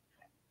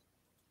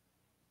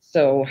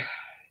 So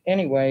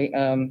anyway,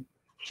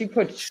 she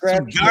put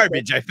scratch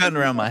garbage I found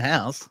around my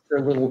house. For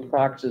little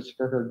boxes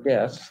for her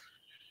guests.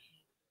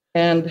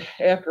 And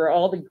after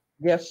all the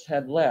guests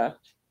had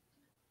left,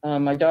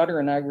 my daughter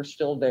and I were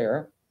still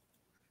there.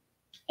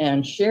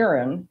 And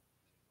Sharon,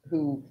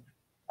 who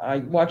I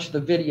watched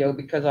the video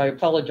because I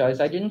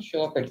apologize, I didn't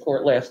show up at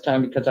court last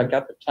time because I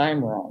got the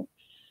time wrong.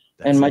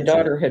 And my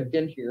daughter had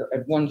been here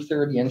at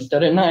 1:30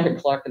 instead of 9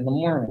 o'clock in the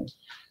morning.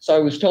 So I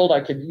was told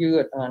I could view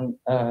it on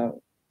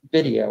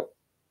video.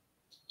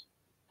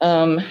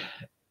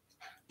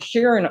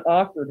 Sharon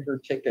offered her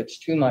tickets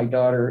to my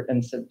daughter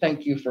and said,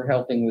 "Thank you for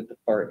helping with the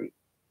party."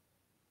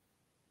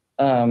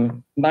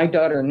 My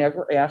daughter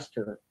never asked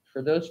her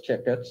for those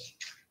tickets.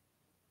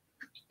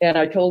 And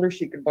I told her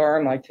she could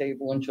borrow my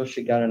table until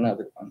she got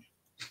another one.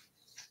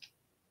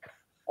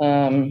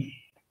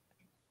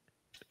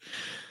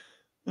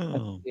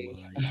 Oh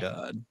my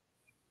God.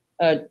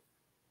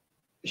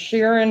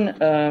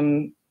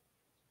 Sharon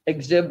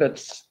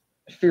exhibits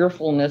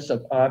fearfulness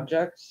of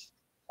objects.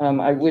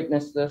 I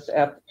witnessed this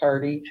at the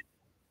party.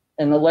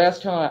 And the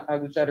last time I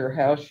was at her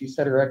house, she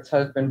said her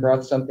ex-husband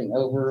brought something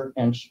over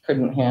and she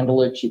couldn't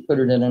handle it. She put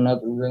it in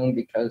another room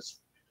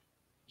because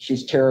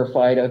she's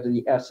terrified of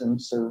the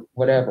essence or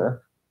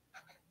whatever.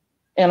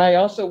 And I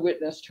also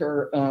witnessed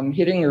her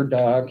hitting her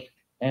dog,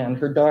 and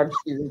her dog's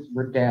ears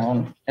were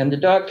down, and the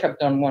dog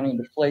kept on wanting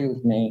to play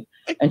with me.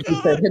 And she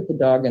said, "Hit the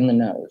dog in the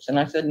nose." And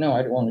I said, "No,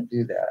 I don't want to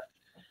do that."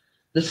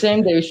 The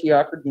same day she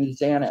offered me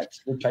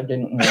Xanax, which I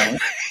didn't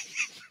want.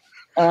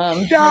 No,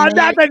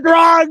 not the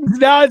drugs.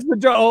 No, it's the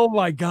drug. Oh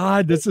my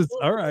God. This is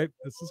all right.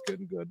 This is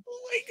getting good.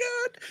 Oh my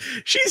God.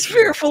 She's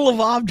fearful of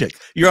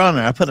objects. Your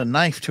Honor, I put a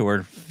knife to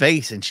her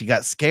face and she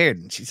got scared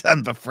and she said,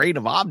 "I'm afraid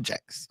of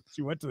objects."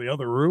 She went to the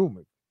other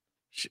room.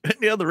 She went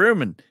in the other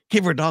room and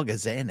gave her dog a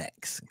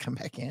Xanax and come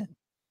back in.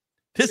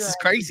 This is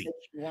crazy.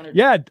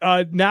 Yeah.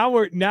 Now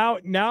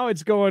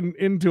it's going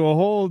into a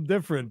whole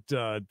different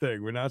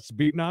thing. We're not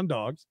beating on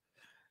dogs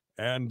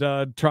and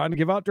trying to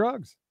give out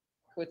drugs.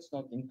 Quit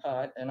smoking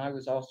pot, and I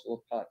was also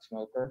a pot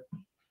smoker.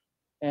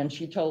 And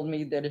she told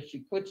me that if she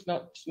quit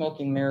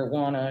smoking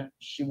marijuana,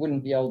 she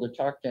wouldn't be able to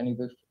talk to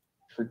anybody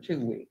for 2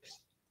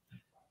 weeks.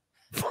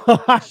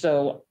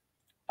 So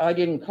I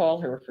didn't call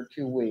her for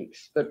 2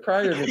 weeks. But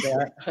prior to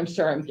that, I'm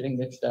sorry, I'm getting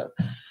mixed up.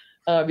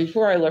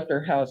 Before I left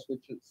her house,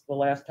 which was the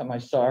last time I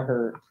saw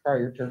her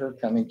prior to her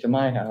coming to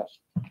my house,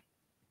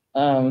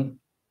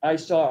 I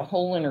saw a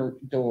hole in her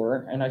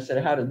door, and I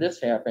said, "How did this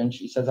happen?"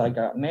 She says, "I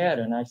got mad."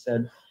 And I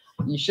said,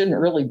 "You shouldn't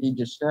really be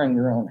destroying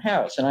your own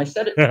house." And I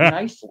said it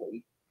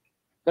nicely,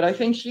 but I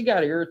think she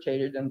got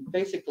irritated and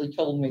basically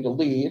told me to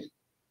leave.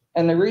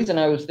 And the reason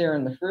I was there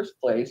in the first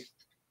place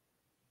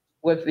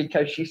was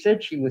because she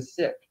said she was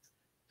sick.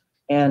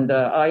 And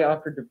I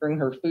offered to bring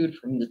her food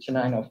from the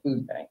Tenino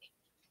Food Bank.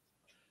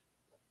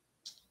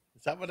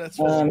 Is that what that's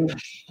for?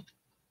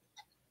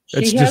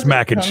 It's just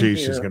mac and cheese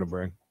she's going to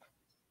bring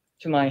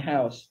to my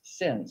house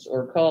since,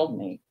 or called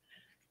me.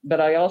 But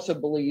I also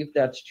believe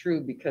that's true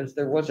because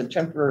there was a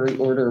temporary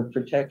order of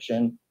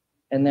protection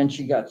and then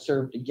she got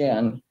served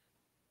again.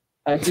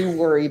 I do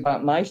worry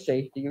about my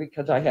safety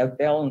because I have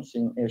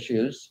balancing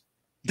issues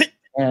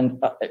and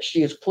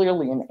she is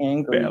clearly an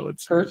angry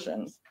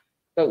person.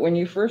 But when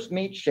you first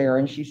meet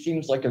Sharon, she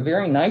seems like a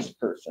very nice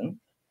person.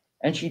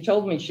 And she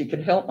told me she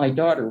could help my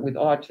daughter with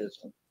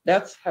autism.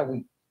 That's how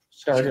we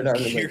started our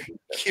relationship.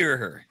 Cure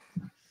her.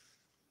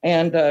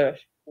 And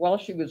while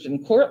she was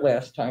in court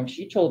last time,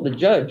 she told the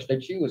judge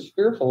that she was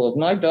fearful of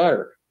my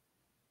daughter.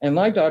 And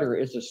my daughter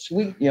is a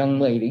sweet young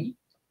lady,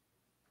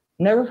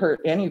 never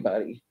hurt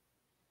anybody.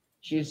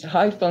 She's a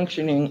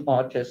high-functioning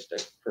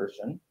autistic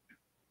person.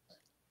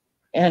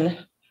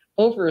 And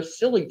over a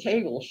silly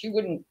table, she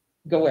wouldn't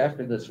go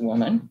after this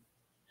woman.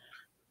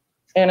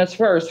 And as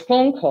far as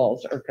phone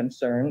calls are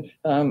concerned,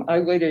 I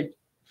waited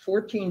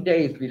 14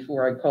 days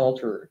before I called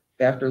her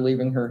after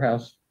leaving her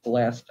house the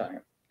last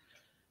time.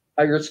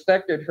 I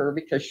respected her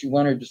because she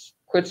wanted to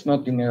quit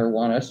smoking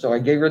marijuana, so I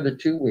gave her the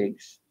 2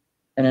 weeks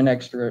and an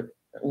extra,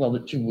 well, the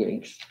 2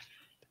 weeks.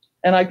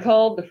 And I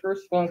called the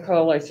first phone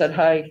call. I said,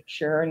 "Hi,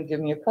 Sharon, give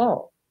me a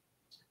call."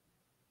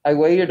 I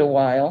waited a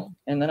while,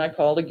 and then I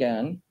called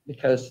again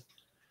because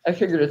I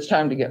figured it's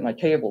time to get my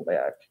table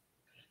back.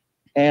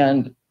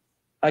 And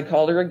I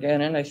called her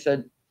again, and I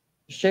said,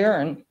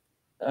 "Sharon,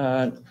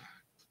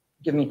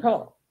 give me a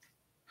call."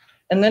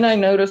 And then I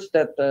noticed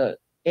that the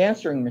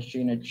answering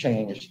machine had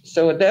changed.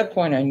 So at that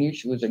point, I knew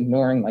she was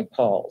ignoring my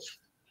calls.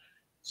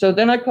 So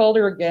then I called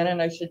her again,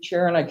 and I said,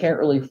 "Sharon, I can't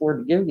really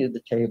afford to give you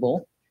the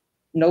table.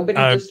 Nobody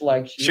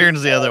dislikes you."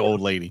 Sharon's the other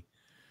old lady.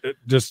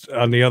 Just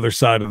on the other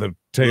side of the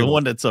table. The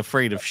one that's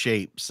afraid of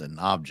shapes and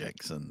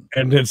objects. And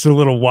it's a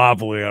little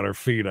wobbly on her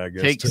feet, I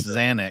guess. Takes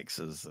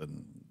Xanaxes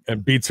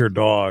and beats her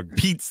dog.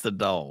 Beats the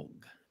dog.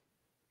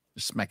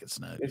 Just smack its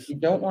nose. "If you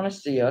don't want to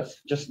see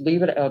us, just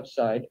leave it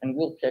outside and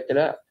we'll pick it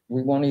up.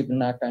 We won't even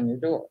knock on your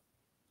door."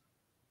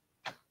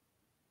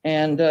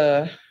 And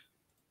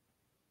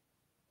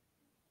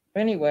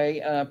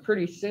anyway,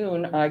 pretty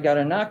soon I got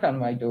a knock on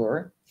my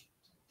door,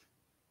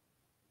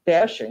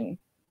 dashing,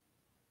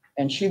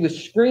 and she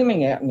was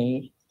screaming at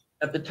me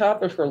at the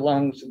top of her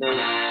lungs.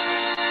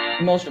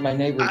 Most of my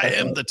neighbors. I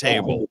am the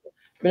table.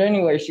 But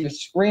anyway, she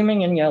was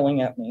screaming and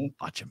yelling at me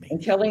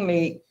and telling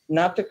me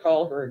not to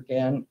call her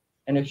again.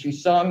 And if she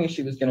saw me,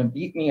 she was going to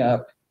beat me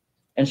up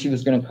and she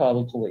was going to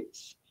call the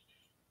police.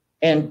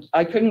 And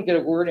I couldn't get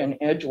a word in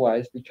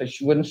edgewise because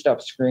she wouldn't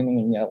stop screaming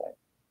and yelling.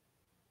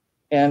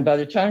 And by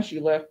the time she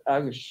left, I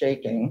was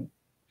shaking.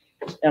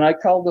 And I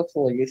called the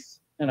police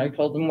and I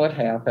told them what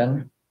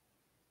happened.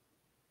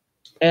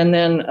 And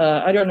then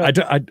I don't know.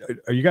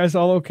 Are you guys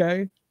all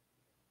okay?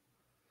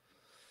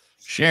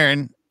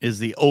 Sharon is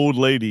the old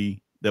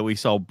lady that we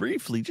saw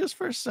briefly just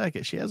for a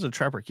second. She has a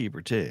trapper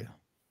keeper too.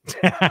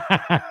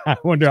 I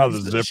wonder how the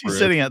zipper She's is.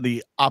 sitting at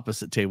the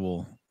opposite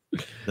table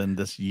than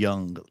this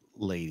young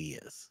lady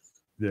is.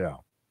 Yeah.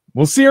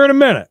 We'll see her in a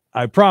minute.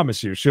 I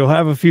promise you. She'll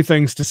have a few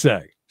things to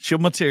say. She'll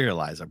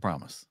materialize, I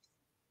promise.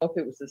 If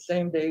it was the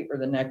same day or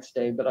the next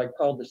day, but I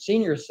called the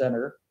senior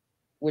center,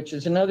 which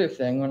is another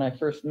thing. When I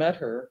first met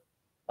her,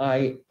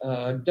 I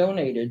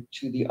donated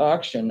to the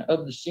auction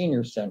of the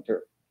senior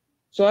center.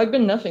 So I've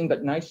been nothing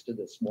but nice to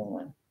this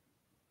woman.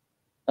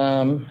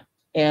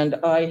 And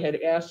I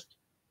had asked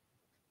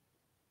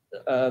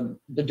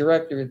the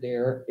director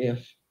there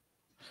if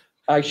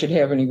I should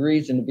have any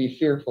reason to be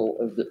fearful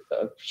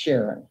of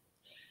Sharon.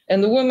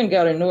 And the woman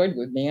got annoyed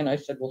with me, and I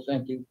said, "Well,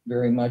 thank you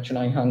very much," and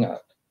I hung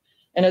up.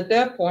 And at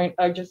that point,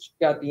 I just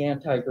got the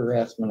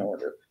anti-harassment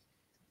order.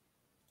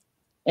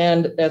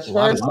 And as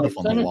far as my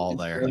son is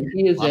concerned,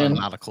 he is in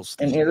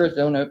an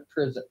Arizona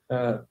prison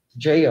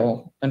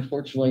jail.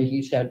 Unfortunately,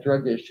 he's had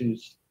drug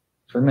issues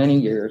for many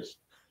years.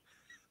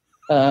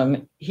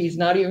 He's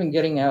not even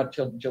getting out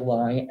till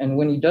July, and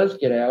when he does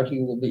get out, he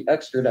will be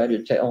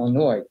extradited to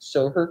Illinois.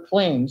 So her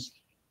claims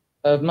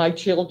of my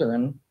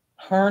children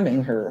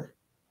harming her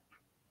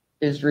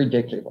is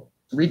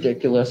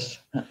ridiculous.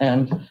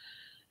 And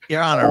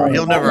Your Honor,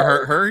 he'll never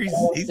hurt her.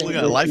 He's looking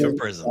at life in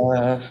prison.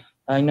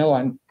 I know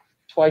I'm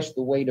twice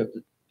the weight of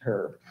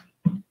her,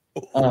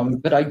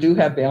 but I do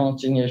have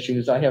balancing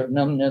issues. I have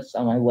numbness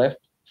on my left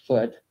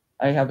foot.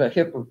 I have a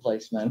hip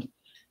replacement,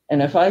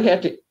 and if I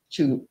had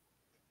to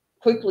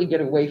quickly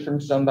get away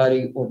from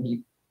somebody or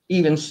be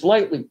even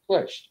slightly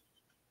pushed,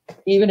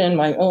 even in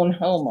my own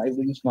home, I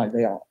lose my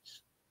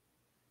balance.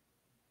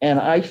 And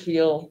I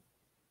feel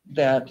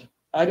that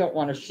I don't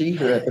want to see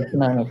her at the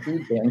Canino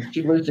food bank.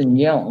 She lives in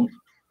Yelm,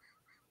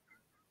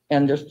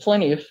 and there's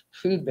plenty of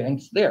food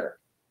banks there.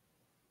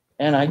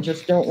 And I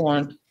just don't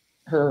want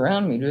her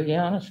around me, to be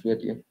honest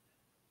with you.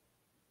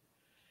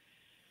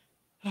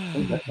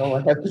 And that's all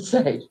I have to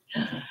say.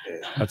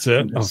 That's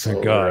it? Oh,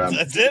 thank God.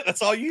 That's it?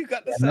 That's all you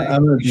got to say?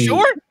 I'm going to be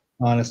Sure.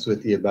 honest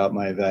with you about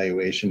my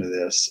evaluation of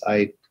this.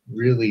 I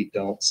really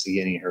don't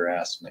see any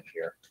harassment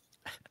here.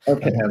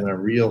 Okay. I'm having a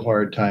real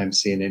hard time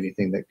seeing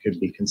anything that could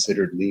be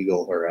considered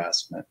legal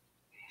harassment.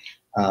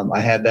 I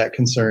had that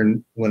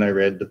concern when I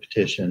read the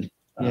petition.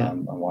 Yeah.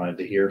 I wanted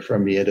to hear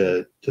from you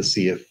to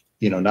see if,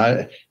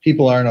 not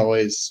people aren't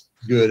always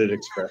good at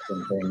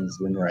expressing things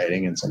in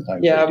writing, and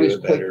sometimes Yeah, they I do was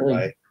it better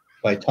quickly-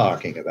 by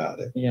talking about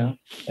it. Yeah.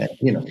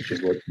 And, which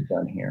is what you've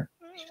done here.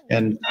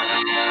 And,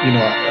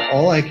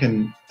 all I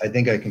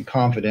think I can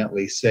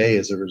confidently say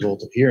as a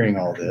result of hearing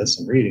all this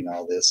and reading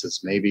all this is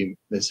maybe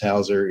Ms.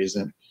 Hauser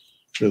isn't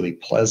really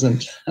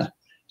pleasant.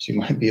 She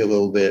might be a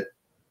little bit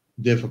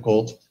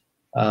difficult.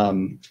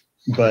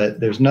 But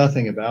there's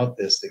nothing about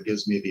this that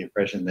gives me the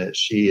impression that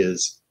she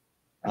is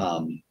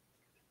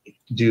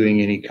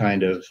doing any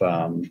kind of,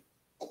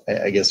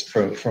 I guess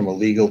from a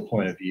legal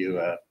point of view,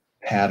 a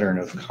pattern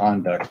of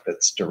conduct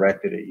that's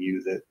directed at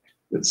you that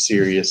would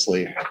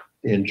seriously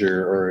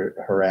injure or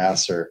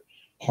harass or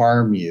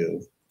harm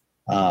you.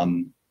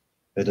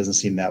 It doesn't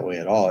seem that way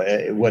at all.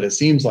 What it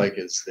seems like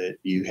is that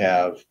you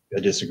have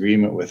a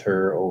disagreement with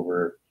her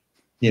over,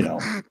 you know,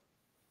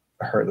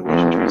 the way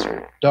she treats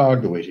her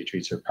dog, the way she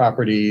treats her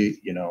property,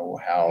 you know,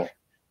 how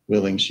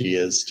willing she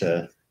is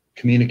to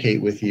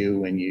communicate with you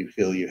when you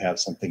feel you have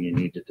something you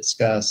need to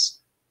discuss.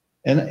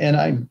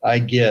 And I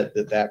get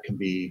that can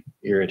be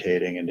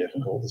irritating and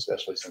difficult,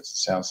 especially since it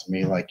sounds to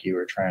me like you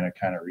were trying to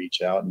kind of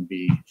reach out and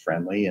be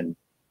friendly and,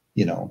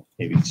 you know,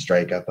 maybe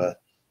strike up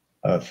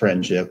a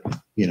friendship,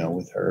 you know,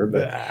 with her,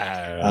 but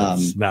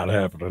it's not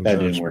happening. That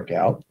didn't work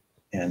out.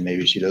 And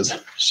maybe she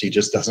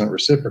just doesn't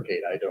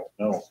reciprocate. I don't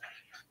know.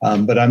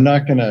 But I'm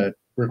not going to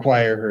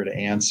require her to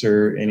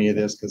answer any of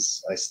this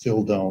because I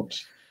still don't,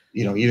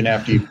 you know, even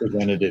after you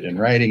presented it in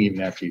writing,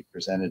 even after you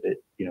presented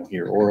it, you know,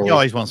 here orally. You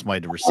always want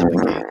somebody to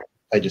reciprocate.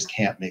 I just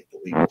can't make the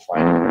legal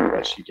finding that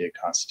what she did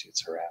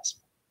constitutes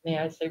harassment. May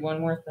I say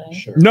one more thing?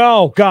 Sure.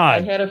 No, I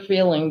God. had a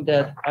feeling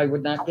that I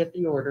would not get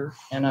the order,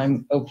 and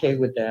I'm okay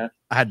with that.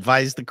 I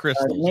advised the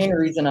crystals. The main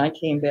reason I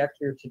came back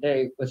here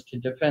today was to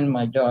defend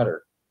my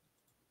daughter.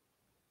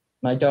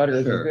 My daughter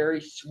is a very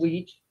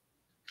sweet,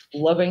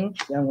 loving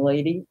young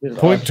lady.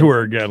 Point to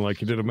her again, like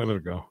you did a minute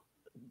ago.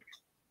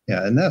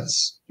 Yeah, and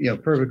that's, you know,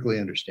 perfectly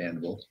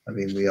understandable. I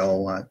mean, we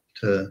all want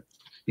to,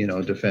 you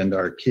know, defend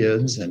our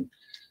kids, and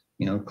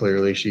you know,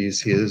 clearly she's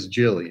his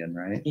Jillian,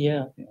 right?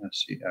 Yeah.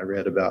 I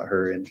read about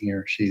her in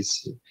here.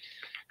 She's,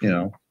 you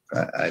know,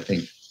 I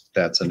think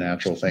that's a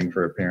natural thing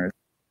for a parent.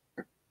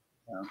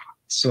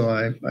 So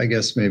I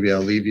guess maybe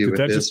I'll leave you with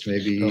this.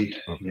 Maybe,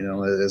 you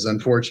know, as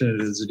unfortunate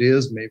as it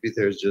is, maybe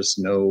there's just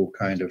no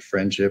kind of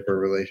friendship or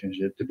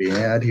relationship to be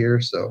had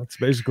here. So that's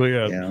basically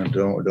it. You know,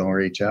 don't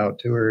reach out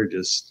to her.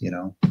 Just, you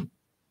know,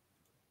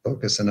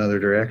 focus another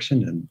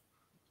direction,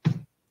 and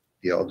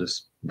you all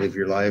just live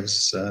your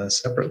lives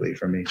separately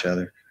from each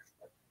other.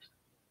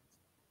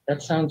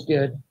 That sounds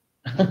good.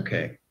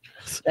 Okay.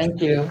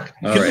 Thank you.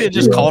 Could we have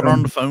just called her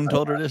on the phone,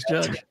 told her this,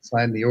 Judge?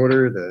 Sign the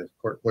order. The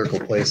court clerk will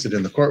place it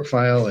in the court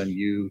file, and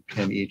you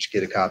can each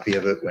get a copy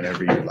of it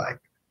whenever you like.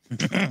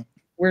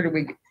 Where do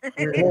we?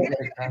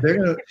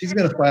 She's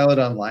gonna file it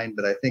online,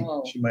 but I think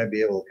she might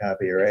be able to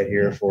copy it right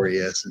here for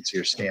you since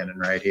you're standing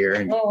right here,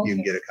 and you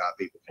can get a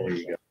copy before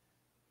you go.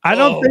 I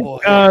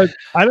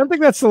don't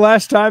think that's the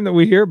last time that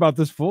we hear about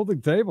this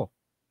folding table.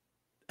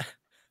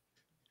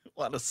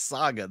 What a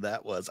saga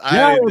that was.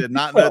 Yeah, I did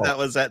not know that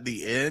was at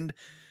the end.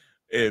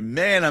 And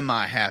man, am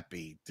I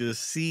happy to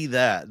see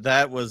that.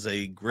 That was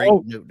a great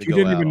note to you go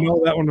didn't out even know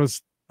on. that one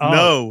was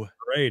No.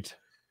 great.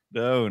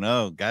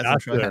 No. Guys Not in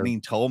truck there. hadn't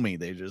even told me.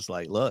 They just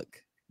like,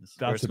 look, this is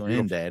where it's That's a going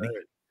in, beautiful Daddy.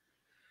 day.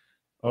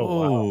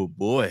 Oh,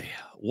 boy.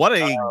 What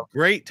a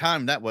great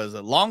time that was.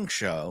 A long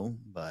show,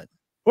 but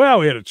Well,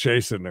 we had a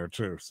chase in there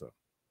too, so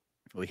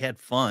we had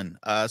fun.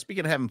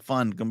 Speaking of having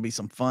fun, going to be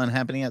some fun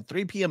happening at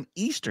 3 p.m.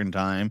 Eastern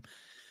time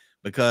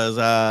because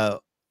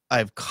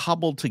I've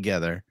cobbled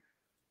together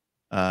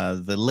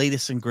the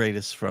latest and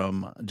greatest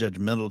from Judge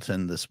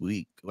Middleton this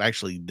week.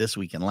 Actually, this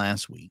week and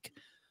last week.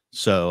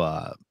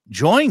 So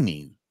join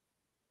me,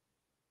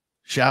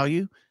 shall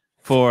you,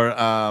 for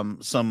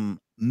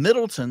some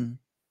Middleton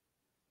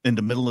in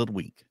the middle of the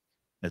week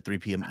at 3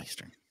 p.m.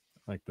 Eastern.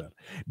 Like that.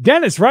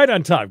 Dennis, right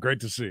on time. Great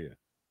to see you.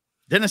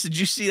 Dennis, did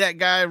you see that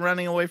guy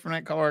running away from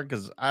that car?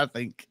 Because I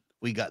think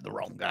we got the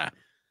wrong guy.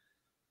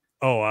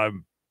 Oh,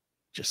 I'm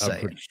saying.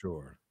 pretty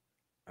sure.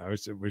 I'm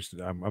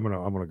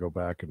gonna go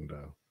back and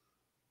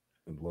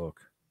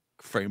look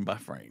frame by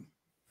frame.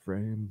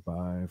 Frame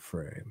by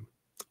frame.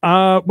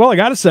 Well, I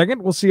got a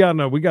second. We'll see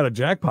on we got a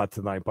jackpot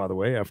tonight, by the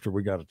way, after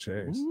we got a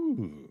chase.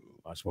 Ooh.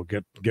 Might as well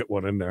get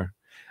one in there.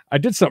 I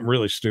did something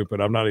really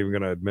stupid. I'm not even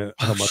gonna admit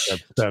how much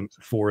I've spent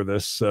for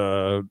this.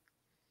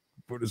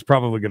 It's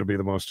probably going to be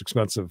the most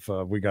expensive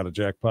we got a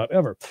jackpot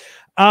ever.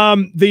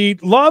 The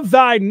Love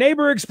Thy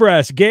Neighbor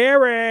Express,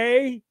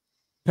 Gary,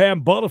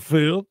 Pam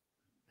Butterfield.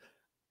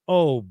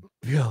 Oh,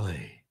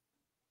 Billy.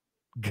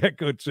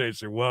 Gecko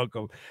Chaser,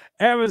 welcome.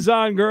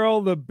 Amazon Girl,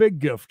 the big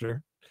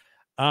gifter.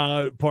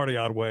 Party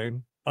on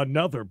Wayne,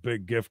 another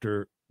big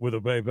gifter with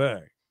a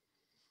baby.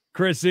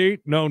 Chrissy,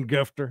 known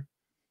gifter.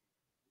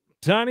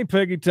 Tiny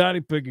Piggy, Tiny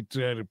Piggy,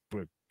 Tiny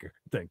Piggy.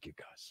 Thank you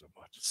guys so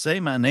much.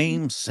 Say my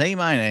name, say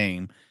my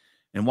name.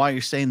 And while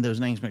you're saying those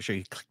names, make sure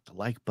you click the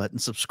like button,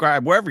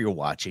 subscribe wherever you're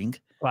watching.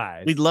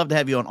 Bye. We'd love to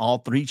have you on all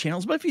 3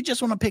 channels, but if you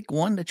just want to pick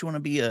one that you want to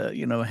be,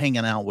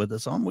 hanging out with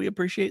us on, we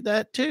appreciate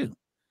that too.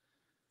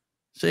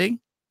 See,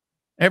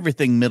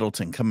 everything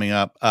Middleton coming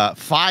up.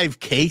 5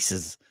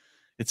 cases.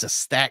 It's a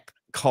stacked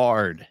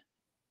card,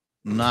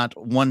 not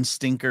one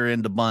stinker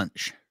in the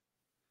bunch.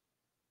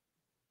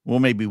 Well,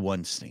 maybe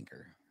one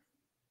stinker.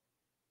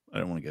 I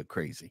don't want to go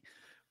crazy.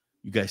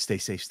 You guys stay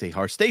safe, stay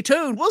hard, stay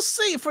tuned. We'll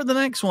see you for the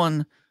next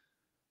one.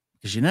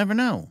 Because you never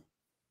know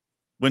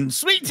when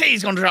Sweet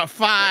Tea's going to drop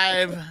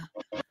 5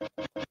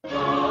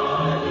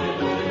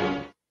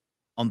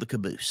 on the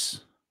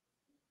caboose.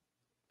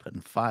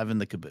 Putting 5 in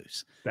the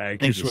caboose.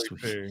 Thank you,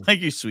 Sweet Tea.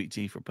 Thank you, Sweet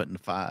Tea, for putting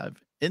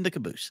 5 in the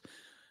caboose.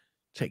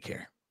 Take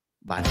care.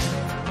 Bye.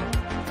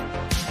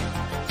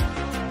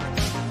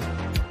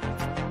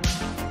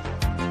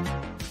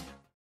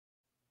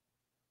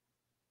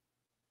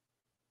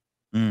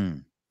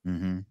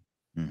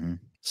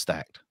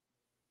 Stacked.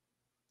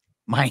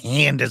 My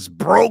hand is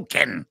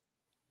broken.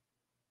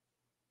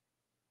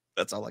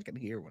 That's all I can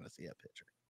hear when I see that picture.